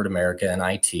corporate America and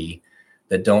IT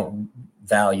that don't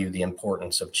value the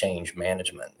importance of change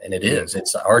management. And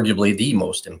it's arguably the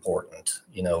most important,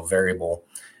 you know, variable.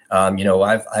 You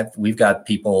know, we've got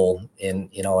people in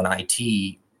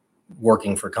IT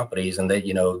working for companies, and they,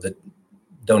 you know, that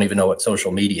don't even know what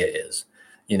social media is,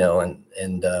 you know,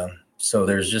 and so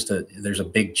there's a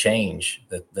big change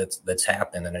that's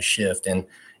happened and a shift.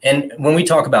 And when we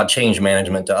talk about change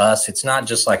management, to us, it's not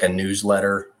just like a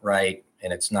newsletter, right?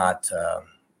 And it's not,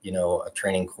 you know, a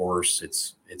training course.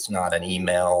 It's not an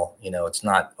email, you know, it's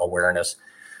not awareness,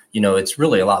 you know, it's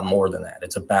really a lot more than that.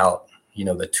 It's about, you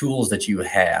know, the tools that you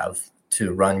have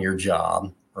to run your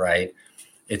job, right?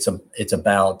 It's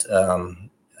about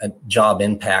a job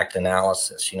impact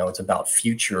analysis. You know, it's about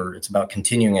future, it's about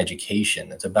continuing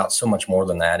education. It's about so much more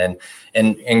than that.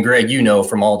 And Greg, you know,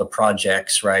 from all the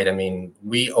projects, right? I mean,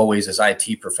 we always, as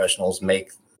IT professionals,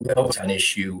 make an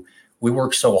issue. We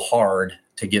work so hard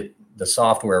to get the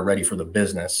software ready for the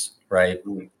business, right?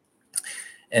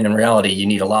 And in reality, you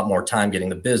need a lot more time getting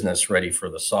the business ready for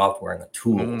the software and the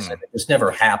tools. And this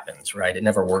never happens, right? It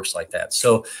never works like that.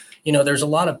 So, you know, there's a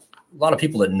lot of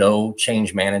people that know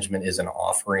change management is an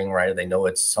offering, right? They know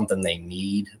it's something they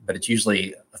need, but it's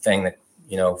usually a thing that,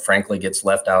 you know, frankly gets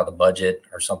left out of the budget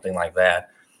or something like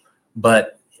that.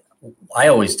 But I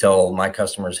always tell my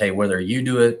customers, hey, whether you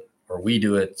do it or we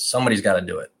do it, somebody's got to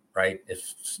do it, right?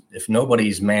 If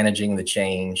nobody's managing the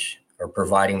change or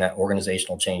providing that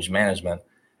organizational change management,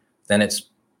 then it's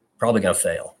probably going to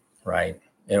fail, right?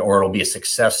 Or it'll be a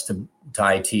success to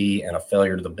IT and a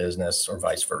failure to the business, or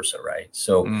vice versa, right?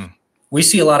 So we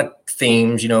see a lot of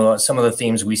themes. You know, some of the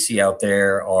themes we see out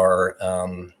there are,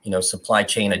 you know, supply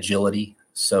chain agility.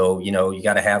 So, you know, you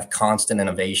got to have constant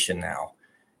innovation now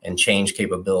and change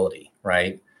capability,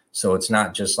 right? So it's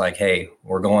not just like, hey,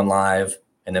 we're going live,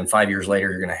 and then 5 years later,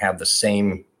 you're going to have the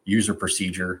same user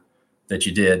procedure that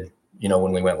you did, you know,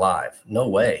 when we went live. No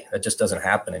way. That just doesn't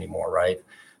happen anymore, right?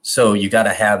 So you got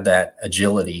to have that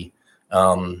agility.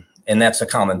 And that's a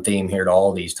common theme here to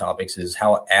all these topics, is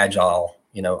how agile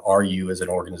are you as an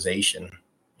organization,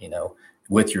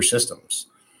 with your systems?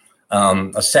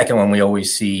 A second one we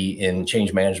always see in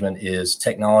change management is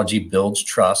technology builds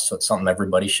trust. So it's something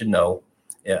everybody should know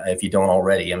if you don't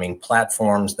already. I mean,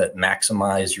 platforms that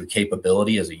maximize your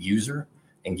capability as a user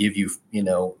and give you,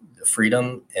 the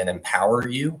freedom and empower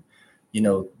you,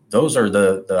 those are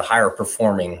the higher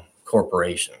performing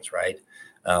corporations, right?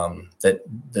 That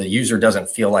the user doesn't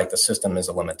feel like the system is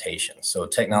a limitation. So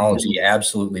technology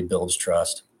absolutely builds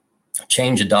trust,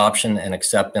 change adoption and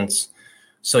acceptance.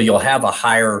 So you'll have a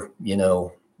higher,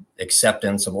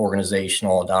 acceptance of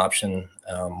organizational adoption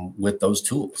with those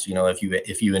tools.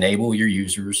 If you enable your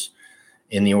users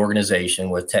in the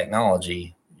organization with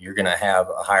technology, you're going to have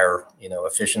a higher,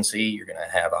 efficiency. You're going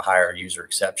to have a higher user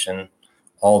exception,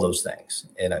 all those things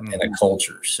in a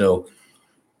culture. So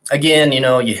again,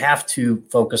 you have to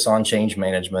focus on change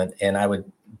management. And I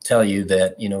would tell you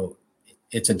that,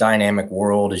 it's a dynamic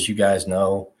world, as you guys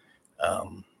know,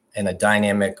 and a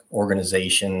dynamic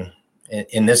organization.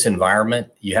 In this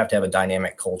environment, you have to have a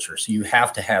dynamic culture. So you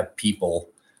have to have people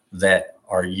that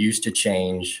are used to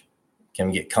change,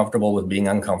 can get comfortable with being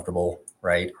uncomfortable,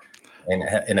 right? And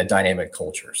in a dynamic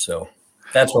culture. So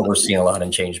that's what we're seeing a lot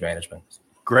in change management.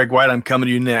 Greg White, I'm coming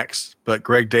to you next. But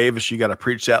Greg Davis, you got to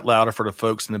preach that louder for the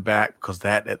folks in the back, because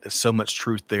there's so much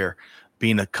truth there.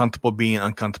 Being comfortable, being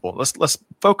uncomfortable. Let's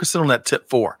focus in on that tip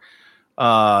 4.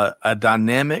 A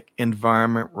dynamic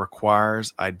environment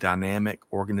requires a dynamic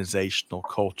organizational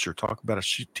culture. Talk about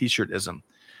a t-shirt-ism.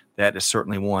 That is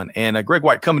certainly one. And Greg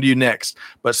White, coming to you next.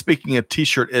 But speaking of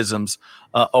t-shirt-isms,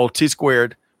 old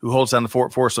T-Squared, who holds down the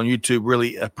fort for us on YouTube,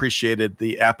 really appreciated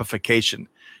the appification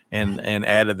and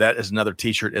added that as another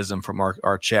t-shirt-ism from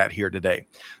our chat here today.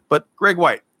 But Greg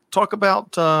White, talk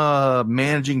about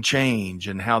managing change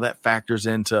and how that factors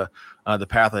into the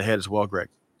path ahead as well, Greg.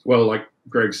 Well, like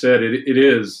Greg said, it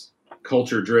is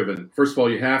culture driven. First of all,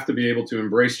 you have to be able to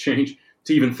embrace change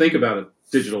to even think about a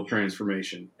digital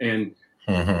transformation. And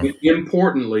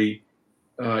importantly,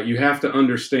 you have to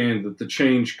understand that the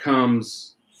change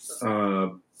comes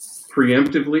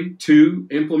preemptively to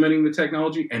implementing the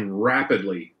technology and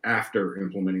rapidly after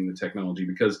implementing the technology,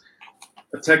 because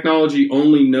a technology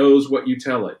only knows what you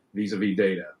tell it vis-a-vis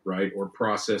data, right? Or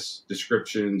process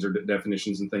descriptions or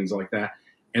definitions and things like that.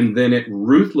 And then it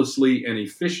ruthlessly and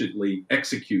efficiently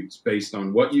executes based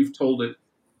on what you've told it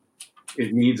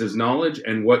needs as knowledge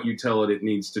and what you tell it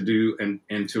needs to do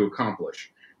and to accomplish.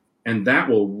 And that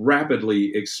will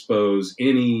rapidly expose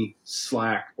any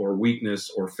slack or weakness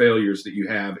or failures that you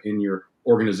have in your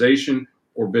organization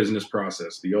or business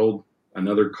process.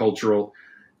 Another cultural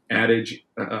adage,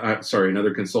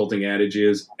 another consulting adage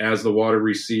is, as the water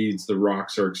recedes, the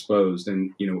rocks are exposed.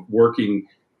 And, working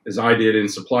as I did in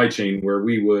supply chain, where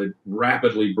we would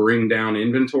rapidly bring down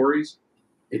inventories.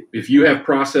 If you have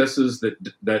processes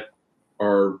that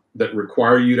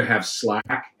require you to have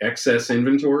slack, excess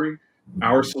inventory,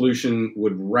 our solution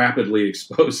would rapidly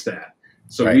expose that.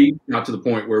 So we got to the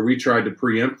point where we tried to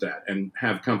preempt that and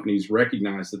have companies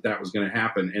recognize that was going to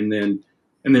happen, and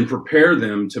then prepare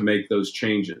them to make those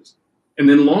changes. And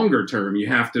then longer term, you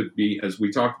have to be, as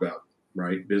we talked about,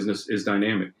 right? Business is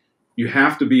dynamic. You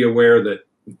have to be aware that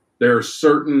there are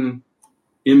certain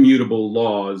immutable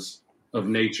laws of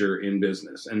nature in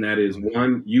business. And that is,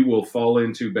 one, you will fall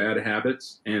into bad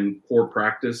habits and poor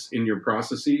practice in your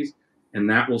processes, and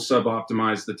that will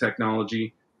suboptimize the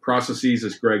technology. Processes,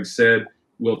 as Greg said,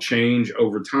 will change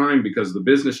over time because the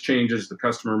business changes, the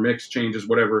customer mix changes,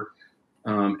 whatever.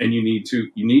 And you need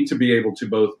to be able to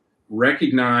both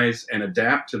recognize and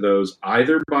adapt to those,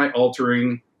 either by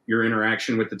altering your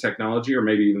interaction with the technology or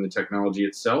maybe even the technology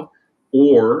itself,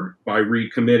 or by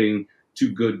recommitting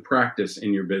to good practice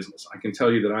in your business. I can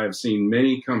tell you that I have seen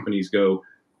many companies go,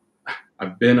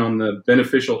 I've been on the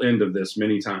beneficial end of this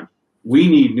many times. We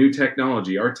need new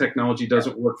technology. Our technology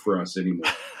doesn't work for us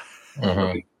anymore.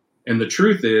 Right? And the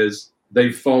truth is,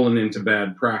 they've fallen into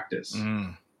bad practice.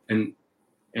 And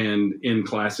in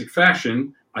classic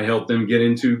fashion, I help them get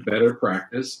into better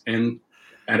practice. And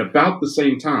at about the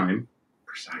same time,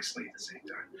 precisely the same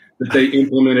time, that they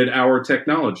implemented our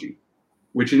technology,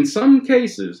 which in some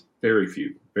cases, very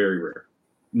few, very rare,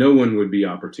 no one would be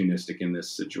opportunistic in this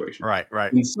situation. Right.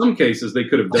 In some cases, they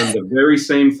could have done the very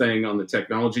same thing on the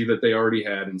technology that they already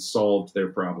had and solved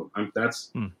their problem.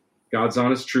 That's God's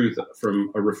honest truth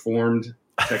from a reformed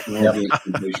technology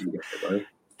implementation guy, right?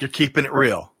 You're keeping it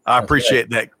real. I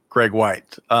appreciate that, Greg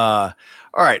White.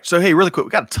 All right. So, hey, really quick, we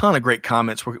got a ton of great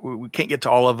comments. We can't get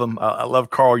to all of them. I love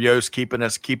Carl Yost keeping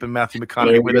Matthew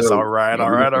McConaughey with us. All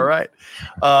right.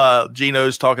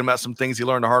 Gino's talking about some things he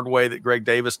learned the hard way that Greg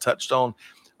Davis touched on.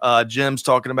 Jim's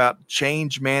talking about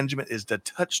change management is the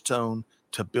touchstone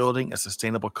to building a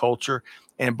sustainable culture.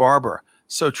 And Barbara,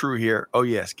 so true here. Oh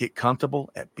yes, get comfortable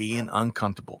at being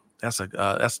uncomfortable.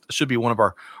 That should be one of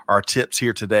our tips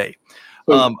here today.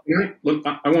 So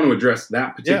I want to address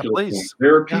that particular point.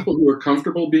 There are people who are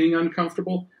comfortable being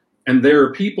uncomfortable, and there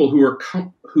are people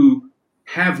who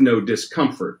have no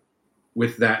discomfort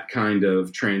with that kind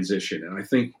of transition. And I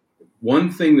think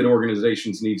one thing that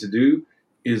organizations need to do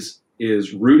is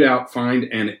root out, find,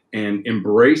 and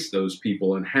embrace those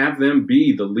people and have them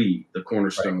be the lead, the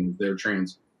cornerstone of their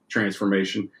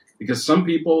transformation. Because some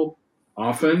people,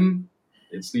 often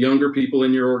it's the younger people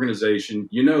in your organization,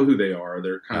 you know who they are.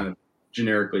 They're kind of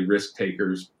generically risk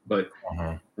takers, but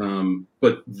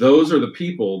those are the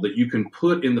people that you can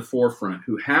put in the forefront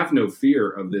who have no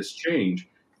fear of this change,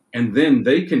 and then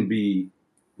they can be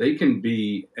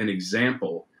an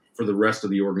example for the rest of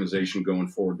the organization going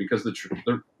forward. Because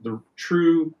the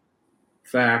true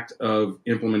fact of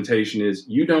implementation is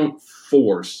you don't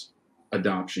force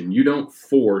adoption, you don't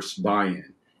force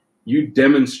buy-in. You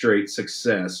demonstrate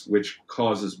success, which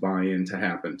causes buy-in to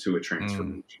happen to a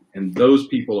transformation. And those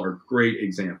people are great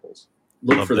examples.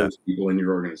 Look for those people in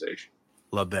your organization.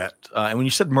 Love that. And when you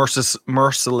said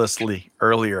mercilessly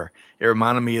earlier, it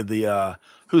reminded me of the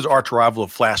who's arch rival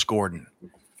of Flash Gordon,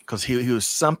 because he was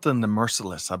something the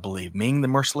Merciless, I believe. Ming the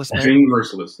Merciless. Ming the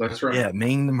Merciless. That's right. Yeah,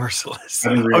 Ming the Merciless. I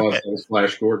didn't realize that was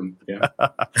Flash Gordon. Yeah.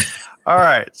 All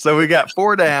right. So we got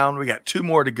 4 down. We got 2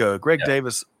 more to go. Greg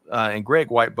Davis and Greg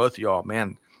White, both of y'all,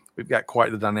 man, we've got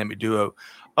quite the dynamic duo.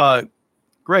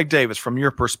 Greg Davis, from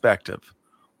your perspective,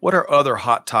 what are other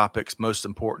hot topics most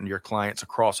important to your clients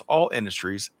across all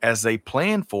industries as they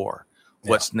plan for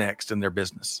what's next in their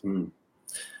business?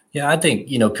 Yeah, I think,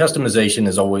 customization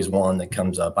is always one that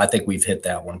comes up. I think we've hit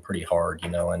that one pretty hard,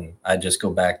 and I just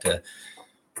go back to,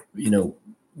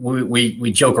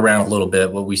 we joke around a little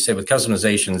bit. What we say with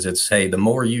customizations, it's, hey, the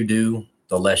more you do,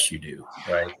 the less you do,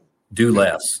 right? Do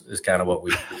less is kind of what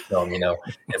we tell them,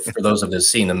 for those of us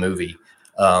seen the movie.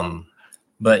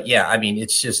 But yeah, I mean,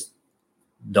 it's just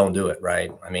don't do it,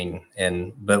 right? I mean,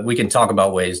 but we can talk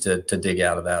about ways to dig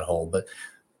out of that hole. But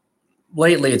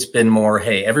lately it's been more,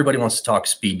 hey, everybody wants to talk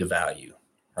speed to value,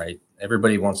 right?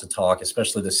 Everybody wants to talk,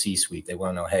 especially the C-suite. They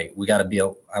want to know, hey,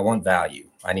 I want value.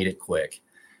 I need it quick.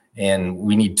 And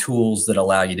we need tools that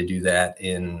allow you to do that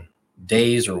in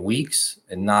days or weeks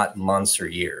and not months or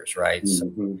years, right? So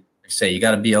say you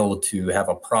got to be able to have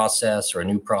a process or a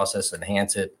new process,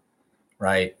 enhance it,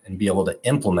 right? And be able to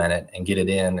implement it and get it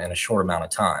in a short amount of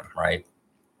time, right?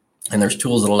 And there's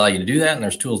tools that allow you to do that, and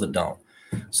there's tools that don't.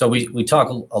 So we talk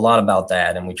a lot about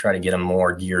that, and we try to get them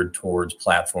more geared towards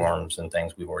platforms and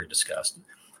things we've already discussed.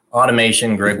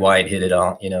 Automation, Greg White hit it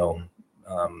on,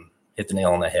 hit the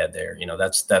nail on the head there.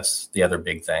 That's the other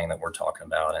big thing that we're talking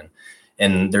about.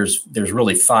 And there's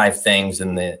really 5 things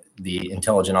in the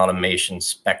intelligent automation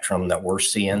spectrum that we're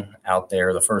seeing out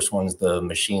there. The first one's the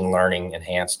machine learning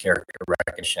enhanced character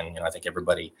recognition. I think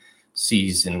everybody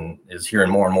sees and is hearing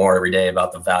more and more every day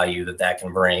about the value that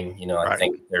can bring. I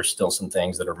think there's still some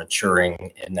things that are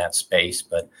maturing in that space,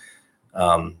 but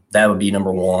that would be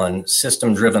number 1.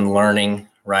 System-driven learning,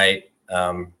 right?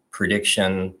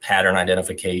 Prediction, pattern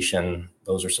identification.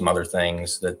 Those are some other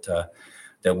things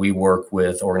that we work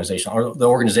with organizations.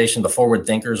 The forward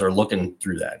thinkers are looking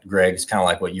through that. Greg, it's kind of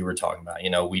like what you were talking about.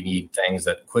 We need things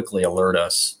that quickly alert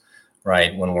us,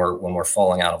 right, when we're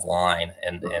falling out of line,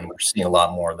 and we're seeing a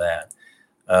lot more of that.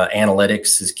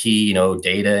 Analytics is key.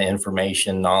 Data,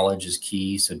 information, knowledge is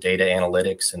key. So data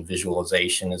analytics and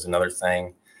visualization is another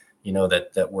thing,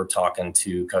 that we're talking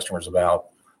to customers about.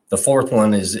 The fourth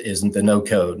one is the no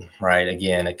code, right?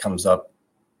 Again, it comes up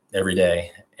every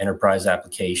day. Enterprise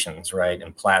applications, right,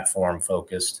 and platform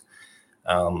focused.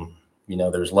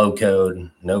 There's low code,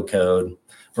 no code.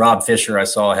 Rob Fisher, I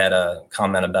saw, had a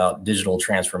comment about digital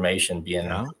transformation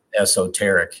being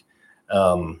esoteric.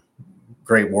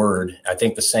 Great word. I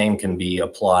think the same can be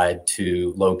applied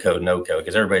to low code, no code,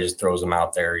 because everybody just throws them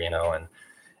out there,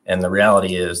 and the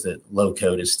reality is that low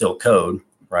code is still code,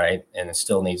 right? And it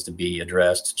still needs to be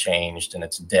addressed, changed, and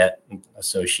it's debt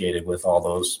associated with all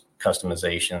those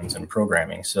customizations and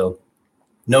programming. So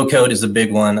no code is a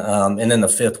big one. And then the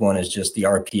 5th one is just the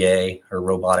RPA, or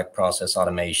robotic process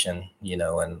automation,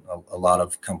 and a lot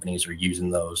of companies are using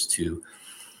those to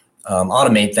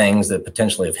automate things that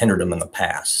potentially have hindered them in the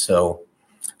past. So,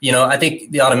 I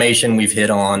think the automation we've hit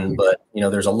on, but,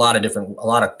 there's a lot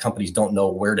of companies don't know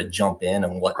where to jump in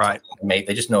and what to automate.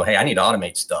 They just know, hey, I need to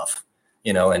automate stuff,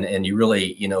 and you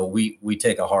really, we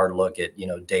take a hard look at,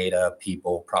 data,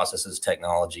 people, processes,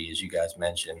 technology, as you guys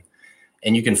mentioned.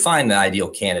 and you can find the ideal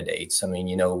candidates. I mean,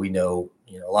 we know,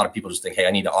 a lot of people just think, hey,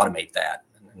 I need to automate that.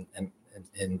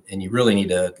 And you really need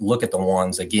to look at the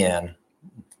ones, again,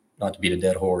 not to beat a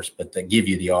dead horse, but that give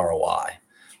you the ROI.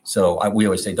 So we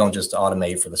always say, don't just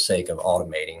automate for the sake of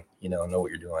automating, know what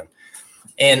you're doing.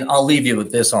 And I'll leave you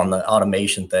with this on the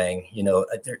automation thing.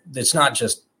 It's not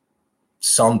just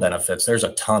some benefits. There's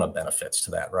a ton of benefits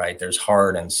to that, right? There's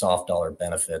hard and soft dollar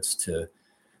benefits to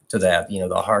that.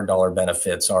 The hard dollar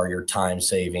benefits are your time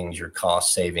savings, your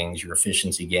cost savings, your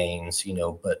efficiency gains,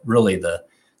 but really the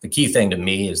key thing to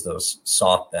me is those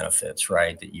soft benefits,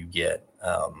 right? That you get,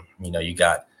 you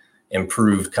got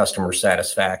improved customer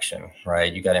satisfaction,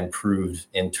 right? You got improved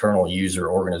internal user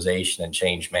organization and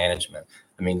change management.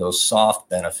 I mean, those soft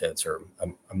benefits are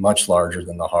much larger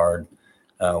than the hard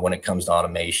when it comes to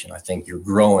automation. I think you're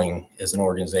growing as an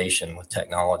organization with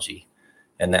technology,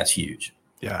 and that's huge.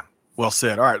 Yeah, well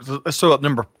said. All right, let's throw up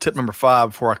tip number 5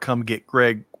 before I come get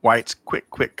Greg White's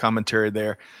quick commentary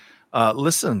there.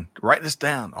 Listen, write this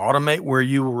down. Automate where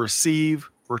you will receive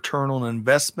return on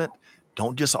investment.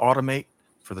 Don't just automate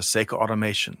for the sake of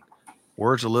automation.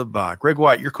 Words to live by. Greg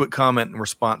White, your quick comment and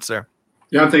response there.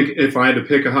 Yeah, I think if I had to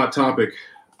pick a hot topic,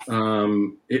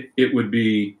 it would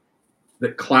be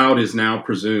that cloud is now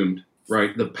presumed,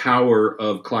 right? The power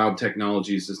of cloud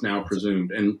technologies is now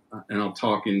presumed. And I'll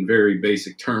talk in very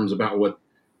basic terms about what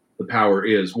the power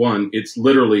is. One, it's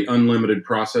literally unlimited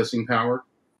processing power,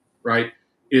 right?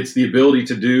 It's the ability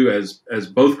to do, as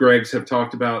both Gregs have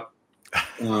talked about,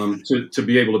 to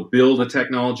be able to build a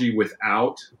technology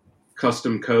without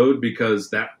custom code,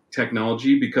 because a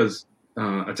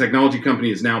technology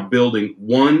company is now building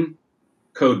one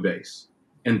code base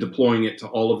and deploying it to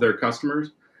all of their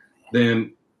customers.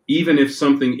 Then even if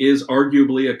something is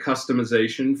arguably a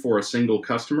customization for a single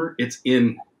customer, it's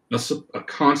in a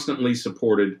constantly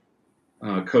supported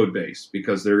code base,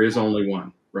 because there is only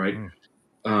one, right?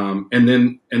 And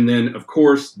then of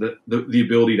course the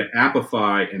ability to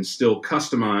appify and still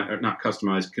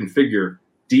configure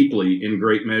deeply in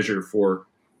great measure for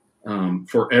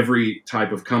every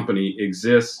type of company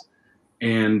exists,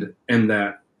 and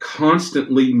that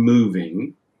constantly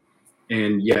moving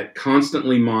and yet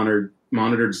constantly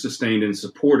monitored, sustained, and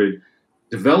supported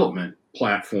development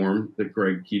platform that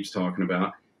Greg keeps talking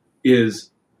about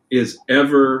is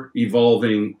ever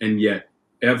evolving and yet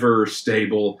ever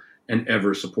stable and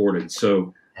ever supported.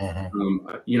 So,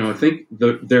 I think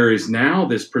there is now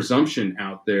this presumption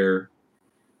out there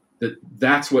that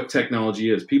that's what technology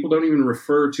is. People don't even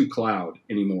refer to cloud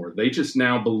anymore. They just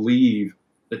now believe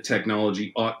that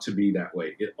technology ought to be that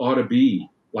way. It ought to be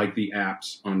like the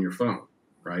apps on your phone,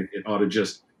 right? It ought to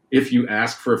just, if you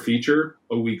ask for a feature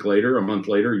a week later, a month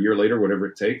later, a year later, whatever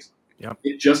it takes,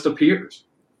 It just appears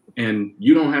and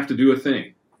you don't have to do a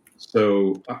thing.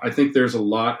 So I think there's a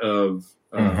lot of,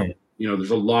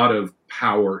 there's a lot of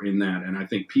power in that. And I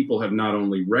think people have not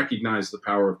only recognized the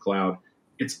power of cloud,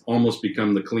 it's almost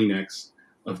become the Kleenex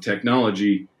of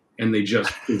technology, and they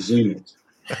just presume it,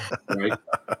 right?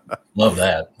 Love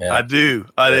that. Yeah. I do.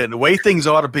 The way things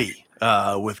ought to be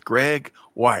with Greg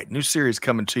White. New series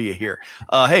coming to you here.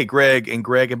 Hey, Greg. And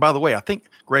by the way, I think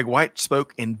Greg White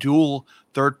spoke in dual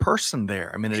third person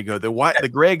there a minute ago. The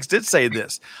Gregs did say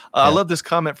this. I love this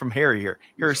comment from Harry here.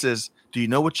 Harry says, do you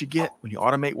know what you get when you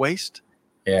automate waste?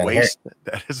 Yeah, waste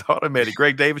that is automated.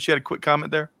 Greg Davis, you had a quick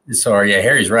comment there? Sorry, yeah,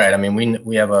 Harry's right. I mean,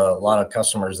 we have a lot of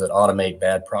customers that automate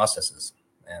bad processes,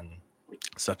 and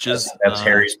that's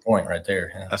Harry's point right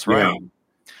there. Yeah. That's right. Yeah.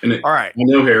 And all right, I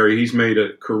know Harry. He's made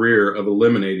a career of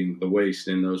eliminating the waste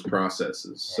in those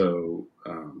processes. So,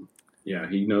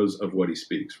 he knows of what he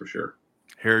speaks for sure.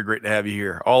 Harry, great to have you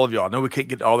here. All of y'all. I know we can't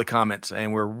get to all the comments,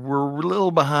 and we're a little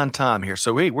behind time here.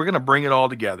 So, we're going to bring it all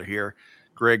together here.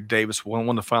 Greg Davis, one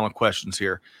of the final questions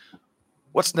here.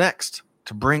 What's next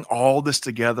to bring all this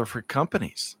together for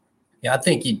companies? Yeah, I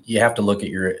think you have to look at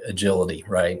your agility,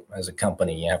 right? As a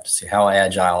company, you have to see how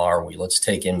agile are we? Let's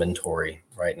take inventory,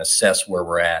 right, and assess where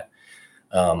we're at.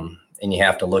 And you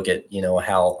have to look at,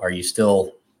 how are you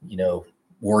still,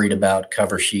 worried about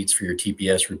cover sheets for your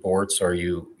TPS reports? Are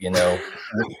you,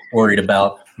 worried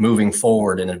about moving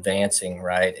forward and advancing,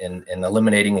 right? And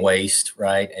eliminating waste,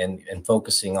 right? And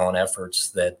focusing on efforts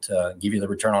that give you the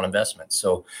return on investment.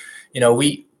 So,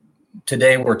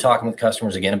 today we're talking with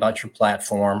customers again about your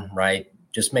platform, right?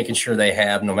 Just making sure they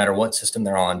have, no matter what system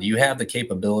they're on, do you have the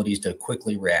capabilities to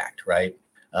quickly react, right?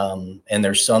 And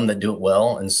there's some that do it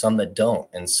well and some that don't.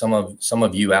 And some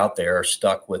of you out there are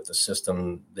stuck with the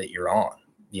system that you're on,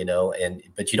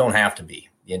 but you don't have to be.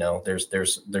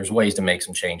 there's ways to make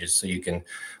some changes. So you can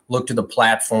look to the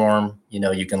platform,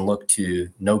 you can look to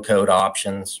no code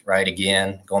options, right?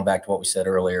 Again, going back to what we said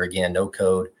earlier, again, no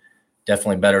code,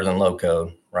 definitely better than low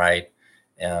code, right?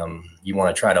 You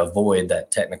want to try to avoid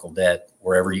that technical debt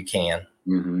wherever you can,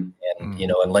 and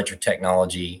and let your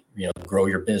technology, grow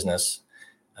your business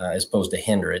as opposed to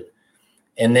hinder it.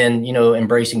 And then,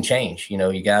 embracing change.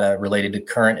 You got to related to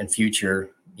current and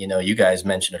future. You guys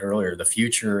mentioned it earlier. The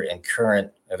future and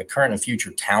current and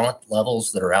future talent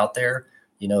levels that are out there.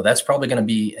 That's probably going to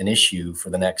be an issue for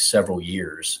the next several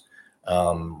years,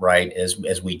 right?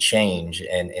 As we change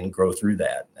and grow through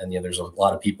that. And there's a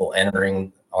lot of people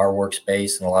entering our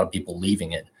workspace and a lot of people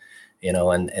leaving it.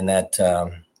 And that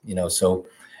so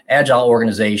agile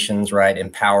organizations, right,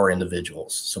 empower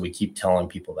individuals. So we keep telling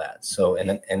people that. So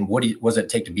and what does it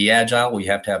take to be agile? Well,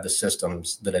 you have to have the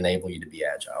systems that enable you to be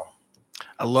agile.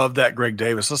 I love that, Greg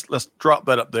Davis. Let's drop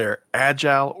that up there.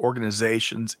 Agile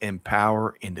organizations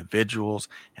empower individuals,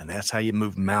 and that's how you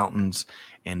move mountains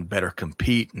and better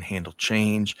compete and handle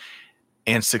change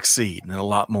and succeed, and a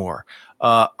lot more.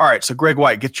 All right, so Greg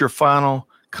White, get your final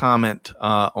comment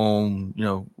on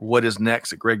what is next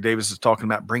that Greg Davis is talking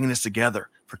about, bringing this together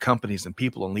for companies and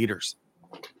people and leaders.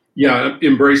 Yeah,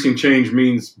 embracing change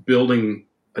means building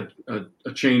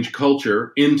a change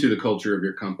culture into the culture of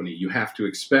your company. You have to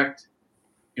expect,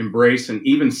 embrace, and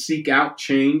even seek out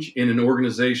change in an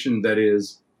organization that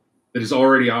is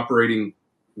already operating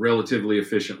relatively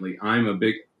efficiently.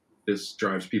 This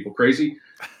drives people crazy,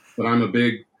 but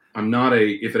I'm not a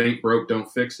if it ain't broke,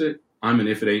 don't fix it. I'm an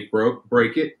if it ain't broke,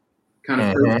 break it kind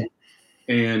of person.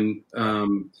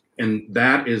 And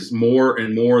that is more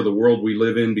and more the world we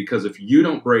live in, because if you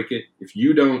don't break it, if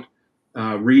you don't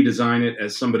redesign it,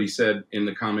 as somebody said in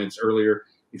the comments earlier,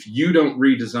 if you don't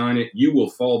redesign it, you will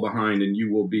fall behind and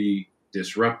you will be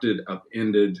disrupted,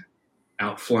 upended,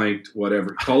 outflanked,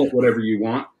 whatever. Call it whatever you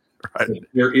want. Right.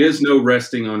 There is no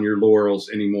resting on your laurels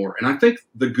anymore. And I think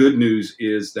the good news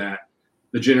is that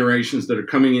the generations that are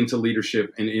coming into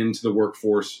leadership and into the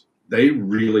workforce, they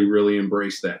really, really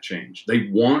embrace that change. They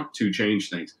want to change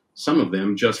things. Some of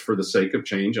them just for the sake of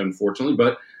change, unfortunately,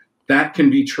 but that can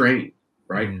be trained.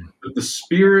 Right. But the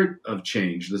spirit of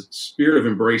change, the spirit of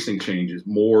embracing change is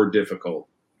more difficult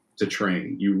to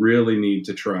train. You really need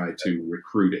to try to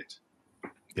recruit it.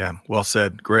 Yeah. Well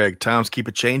said, Greg. Times keep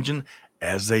it changing,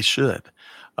 as they should.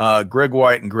 Greg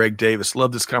White and Greg Davis,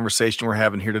 love this conversation we're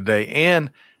having here today. And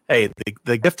hey,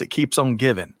 the gift that keeps on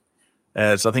giving.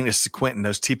 As I think this is Quentin,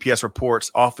 those TPS reports,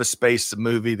 Office Space, the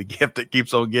movie, the gift that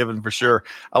keeps on giving for sure.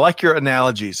 I like your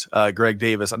analogies, Greg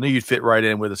Davis. I knew you'd fit right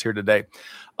in with us here today.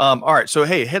 All right. So,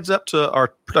 hey, heads up to our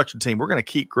production team. We're going to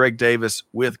keep Greg Davis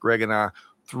with Greg and I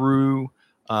through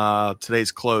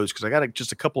today's close, because I got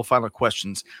just a couple of final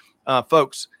questions.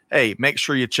 Folks, hey, make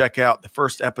sure you check out the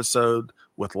first episode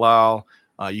with Lyle.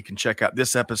 You can check out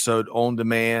this episode on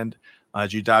demand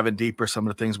as you dive in deeper some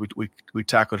of the things we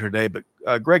tackled today. But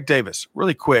Greg Davis,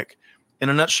 really quick, in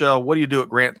a nutshell, what do you do at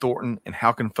Grant Thornton, and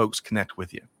how can folks connect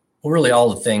with you? Well, really, all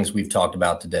the things we've talked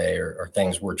about today are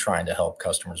things we're trying to help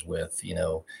customers with.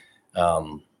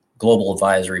 Global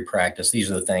advisory practice. These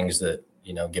are the things that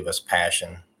give us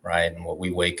passion, right, and what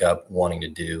we wake up wanting to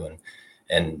do,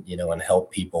 and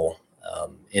help people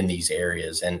in these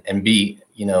areas, and be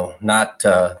not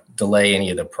delay any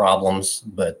of the problems,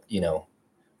 but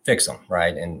fix them,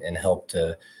 right, and help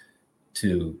to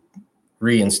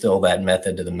reinstill that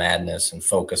method to the madness and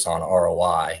focus on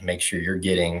ROI. Make sure you're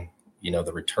getting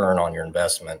the return on your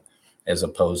investment, as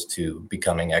opposed to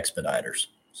becoming expediters.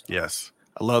 So. Yes.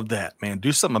 I love that, man.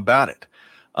 Do something about it.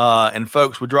 And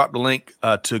folks, we dropped a link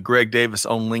to Greg Davis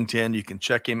on LinkedIn. You can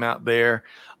check him out there.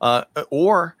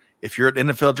 Or if you're at the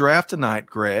NFL draft tonight,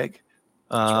 Greg,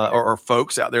 right. or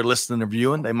folks out there listening and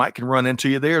viewing, they might can run into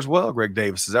you there as well, Greg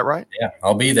Davis. Is that right? Yeah,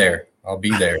 I'll be there.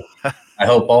 I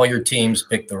hope all your teams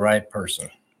pick the right person.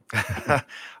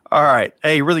 All right.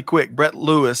 Hey, really quick, Brett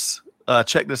Lewis,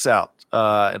 check this out.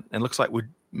 It looks like we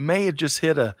may have just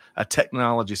hit a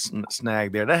technology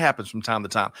snag there. That happens from time to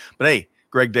time. But hey,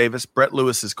 Greg Davis, Brett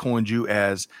Lewis has coined you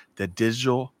as the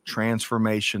digital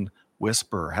transformation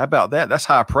whisperer. How about that? That's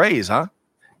high praise, huh?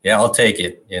 Yeah, I'll take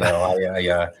it.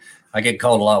 I get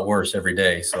called a lot worse every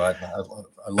day, so I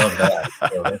love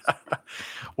that.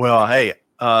 Well, hey,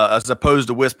 as opposed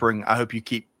to whispering, I hope you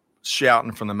keep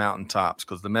shouting from the mountaintops,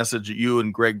 because the message that you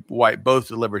and Greg White both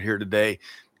delivered here today,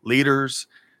 leaders,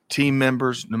 team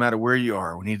members, no matter where you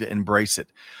are, we need to embrace it.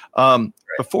 Right.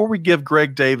 Before we give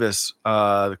Greg Davis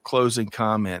the closing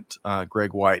comment,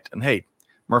 Greg White, and hey,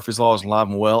 Murphy's Law is alive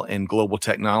and well in global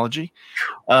technology.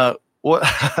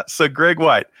 So Greg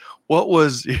White, what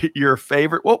was your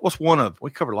favorite? What was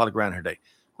we covered a lot of ground here today.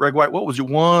 Greg White, what was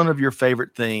one of your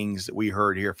favorite things that we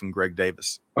heard here from Greg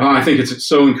Davis? I think it's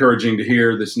so encouraging to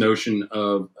hear this notion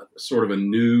of sort of a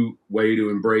new way to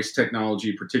embrace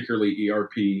technology, particularly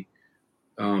ERP,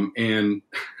 and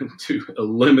to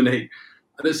eliminate,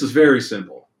 this is very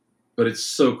simple, but it's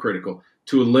so critical,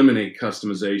 to eliminate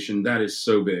customization. That is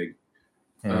so big.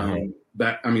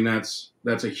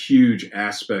 That's a huge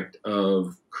aspect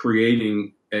of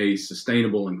creating a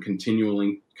sustainable and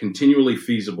continually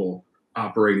feasible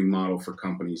operating model for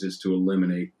companies, is to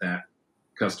eliminate that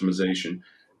customization.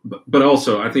 But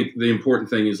also, I think the important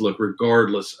thing is, look,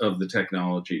 regardless of the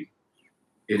technology,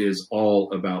 it is all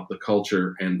about the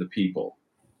culture and the people,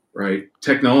 right?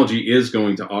 Technology is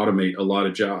going to automate a lot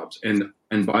of jobs. And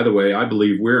by the way, I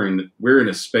believe we're in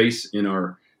a space in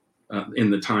our in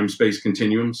the time-space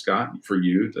continuum, Scott, for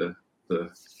you, the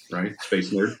right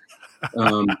space nerd,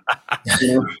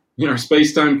 in our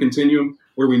space-time continuum,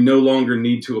 where we no longer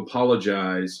need to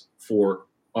apologize for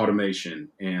automation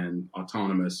and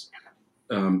autonomous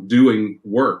doing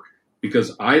work,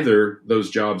 because either those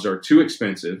jobs are too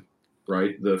expensive,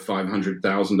 right? The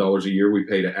 $500,000 a year we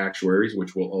pay to actuaries,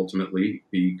 which will ultimately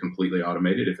be completely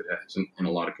automated if it hasn't in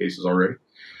a lot of cases already,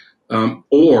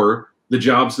 or the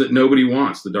jobs that nobody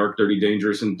wants, the dark, dirty,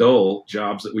 dangerous, and dull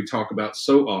jobs that we talk about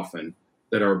so often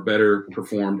that are better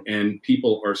performed and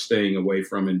people are staying away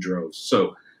from in droves.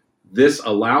 So this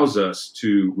allows us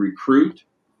to recruit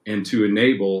and to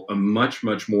enable a much,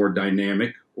 much more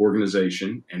dynamic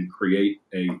organization and create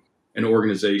an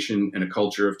organization and a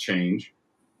culture of change,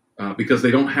 because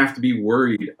they don't have to be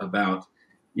worried about,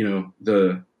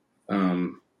 the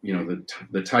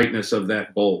tightness of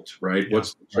that bolt, right? Yeah,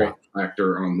 what's the torque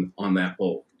factor on that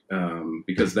bolt?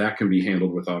 Because that can be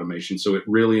handled with automation. So it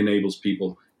really enables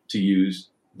people to use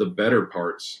the better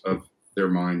parts of their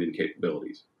mind and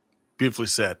capabilities. Beautifully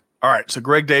said. All right. So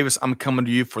Greg Davis, I'm coming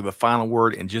to you for the final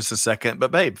word in just a second.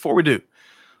 But hey, before we do,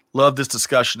 love this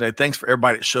discussion today. Thanks for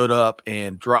everybody that showed up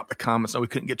and dropped the comments. No, we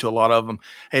couldn't get to a lot of them.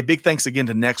 Hey, big thanks again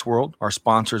to Next World, our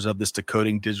sponsors of this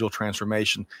Decoding Digital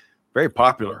Transformation. Very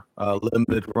popular,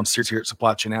 limited run series here at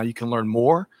Supply Chain Now. You can learn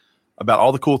more about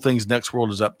all the cool things Next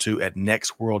World is up to at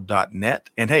nextworld.net.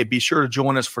 And hey, be sure to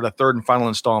join us for the third and final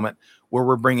installment, where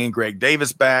we're bringing Greg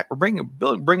Davis back. We're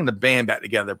bringing the band back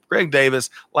together. Greg Davis,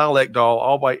 Lyle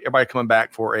Ekdahl, everybody coming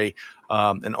back for an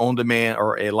on-demand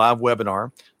or a live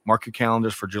webinar. Mark your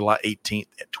calendars for July 18th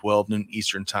at 12 noon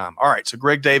Eastern time. All right, so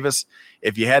Greg Davis,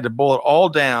 if you had to boil it all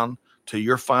down to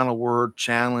your final word,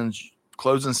 challenge,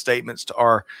 closing statements to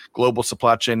our global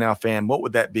Supply Chain Now fan, what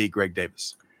would that be, Greg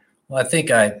Davis? Well, I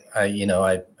think I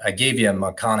gave you a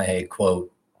McConaughey quote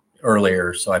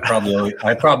earlier, so I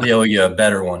probably owe you a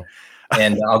better one.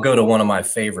 And I'll go to one of my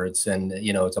favorites, and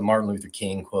it's a Martin Luther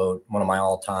King quote. One of my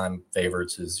all-time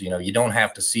favorites is, you don't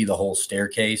have to see the whole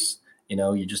staircase.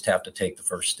 You just have to take the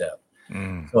first step.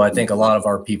 So I think a lot of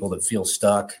our people that feel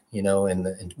stuck,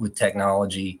 with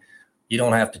technology, you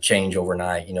don't have to change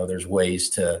overnight. There's ways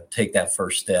to take that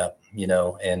first step,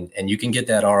 and you can get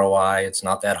that ROI. It's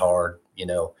not that hard,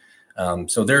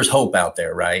 so there's hope out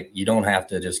there, right? You don't have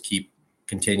to just keep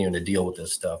continuing to deal with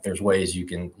this stuff. There's ways you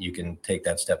can take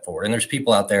that step forward, and there's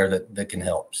people out there that can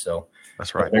help. So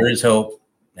that's right. There is hope.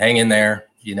 Hang in there,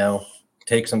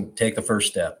 take the first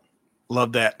step.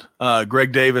 Love that.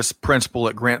 Greg Davis, principal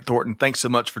at Grant Thornton. Thanks so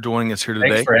much for joining us here today.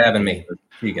 Thanks for having me.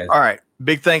 See you guys. All right.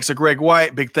 Big thanks to Greg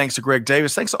White. Big thanks to Greg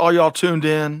Davis. Thanks to all y'all tuned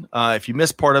in. If you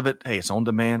missed part of it, hey, it's on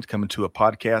demand, coming to a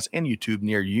podcast and YouTube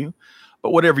near you.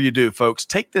 But whatever you do, folks,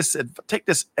 take this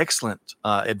excellent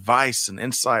advice and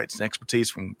insights and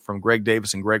expertise from Greg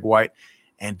Davis and Greg White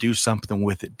and do something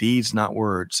with it. Deeds, not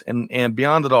words. And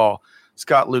beyond it all,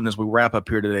 Scott Luton, as we wrap up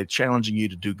here today, challenging you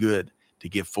to do good, to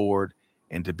give forward,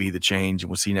 and to be the change. And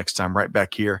we'll see you next time right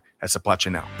back here at Supply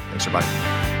Chain Now. Thanks, everybody.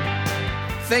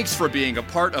 Thanks for being a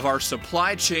part of our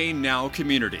Supply Chain Now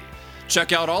community.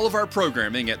 Check out all of our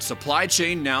programming at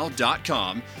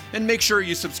supplychainnow.com and make sure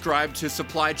you subscribe to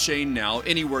Supply Chain Now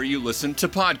anywhere you listen to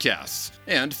podcasts.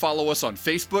 And follow us on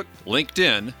Facebook,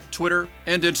 LinkedIn, Twitter,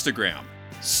 and Instagram.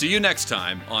 See you next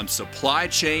time on Supply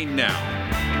Chain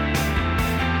Now.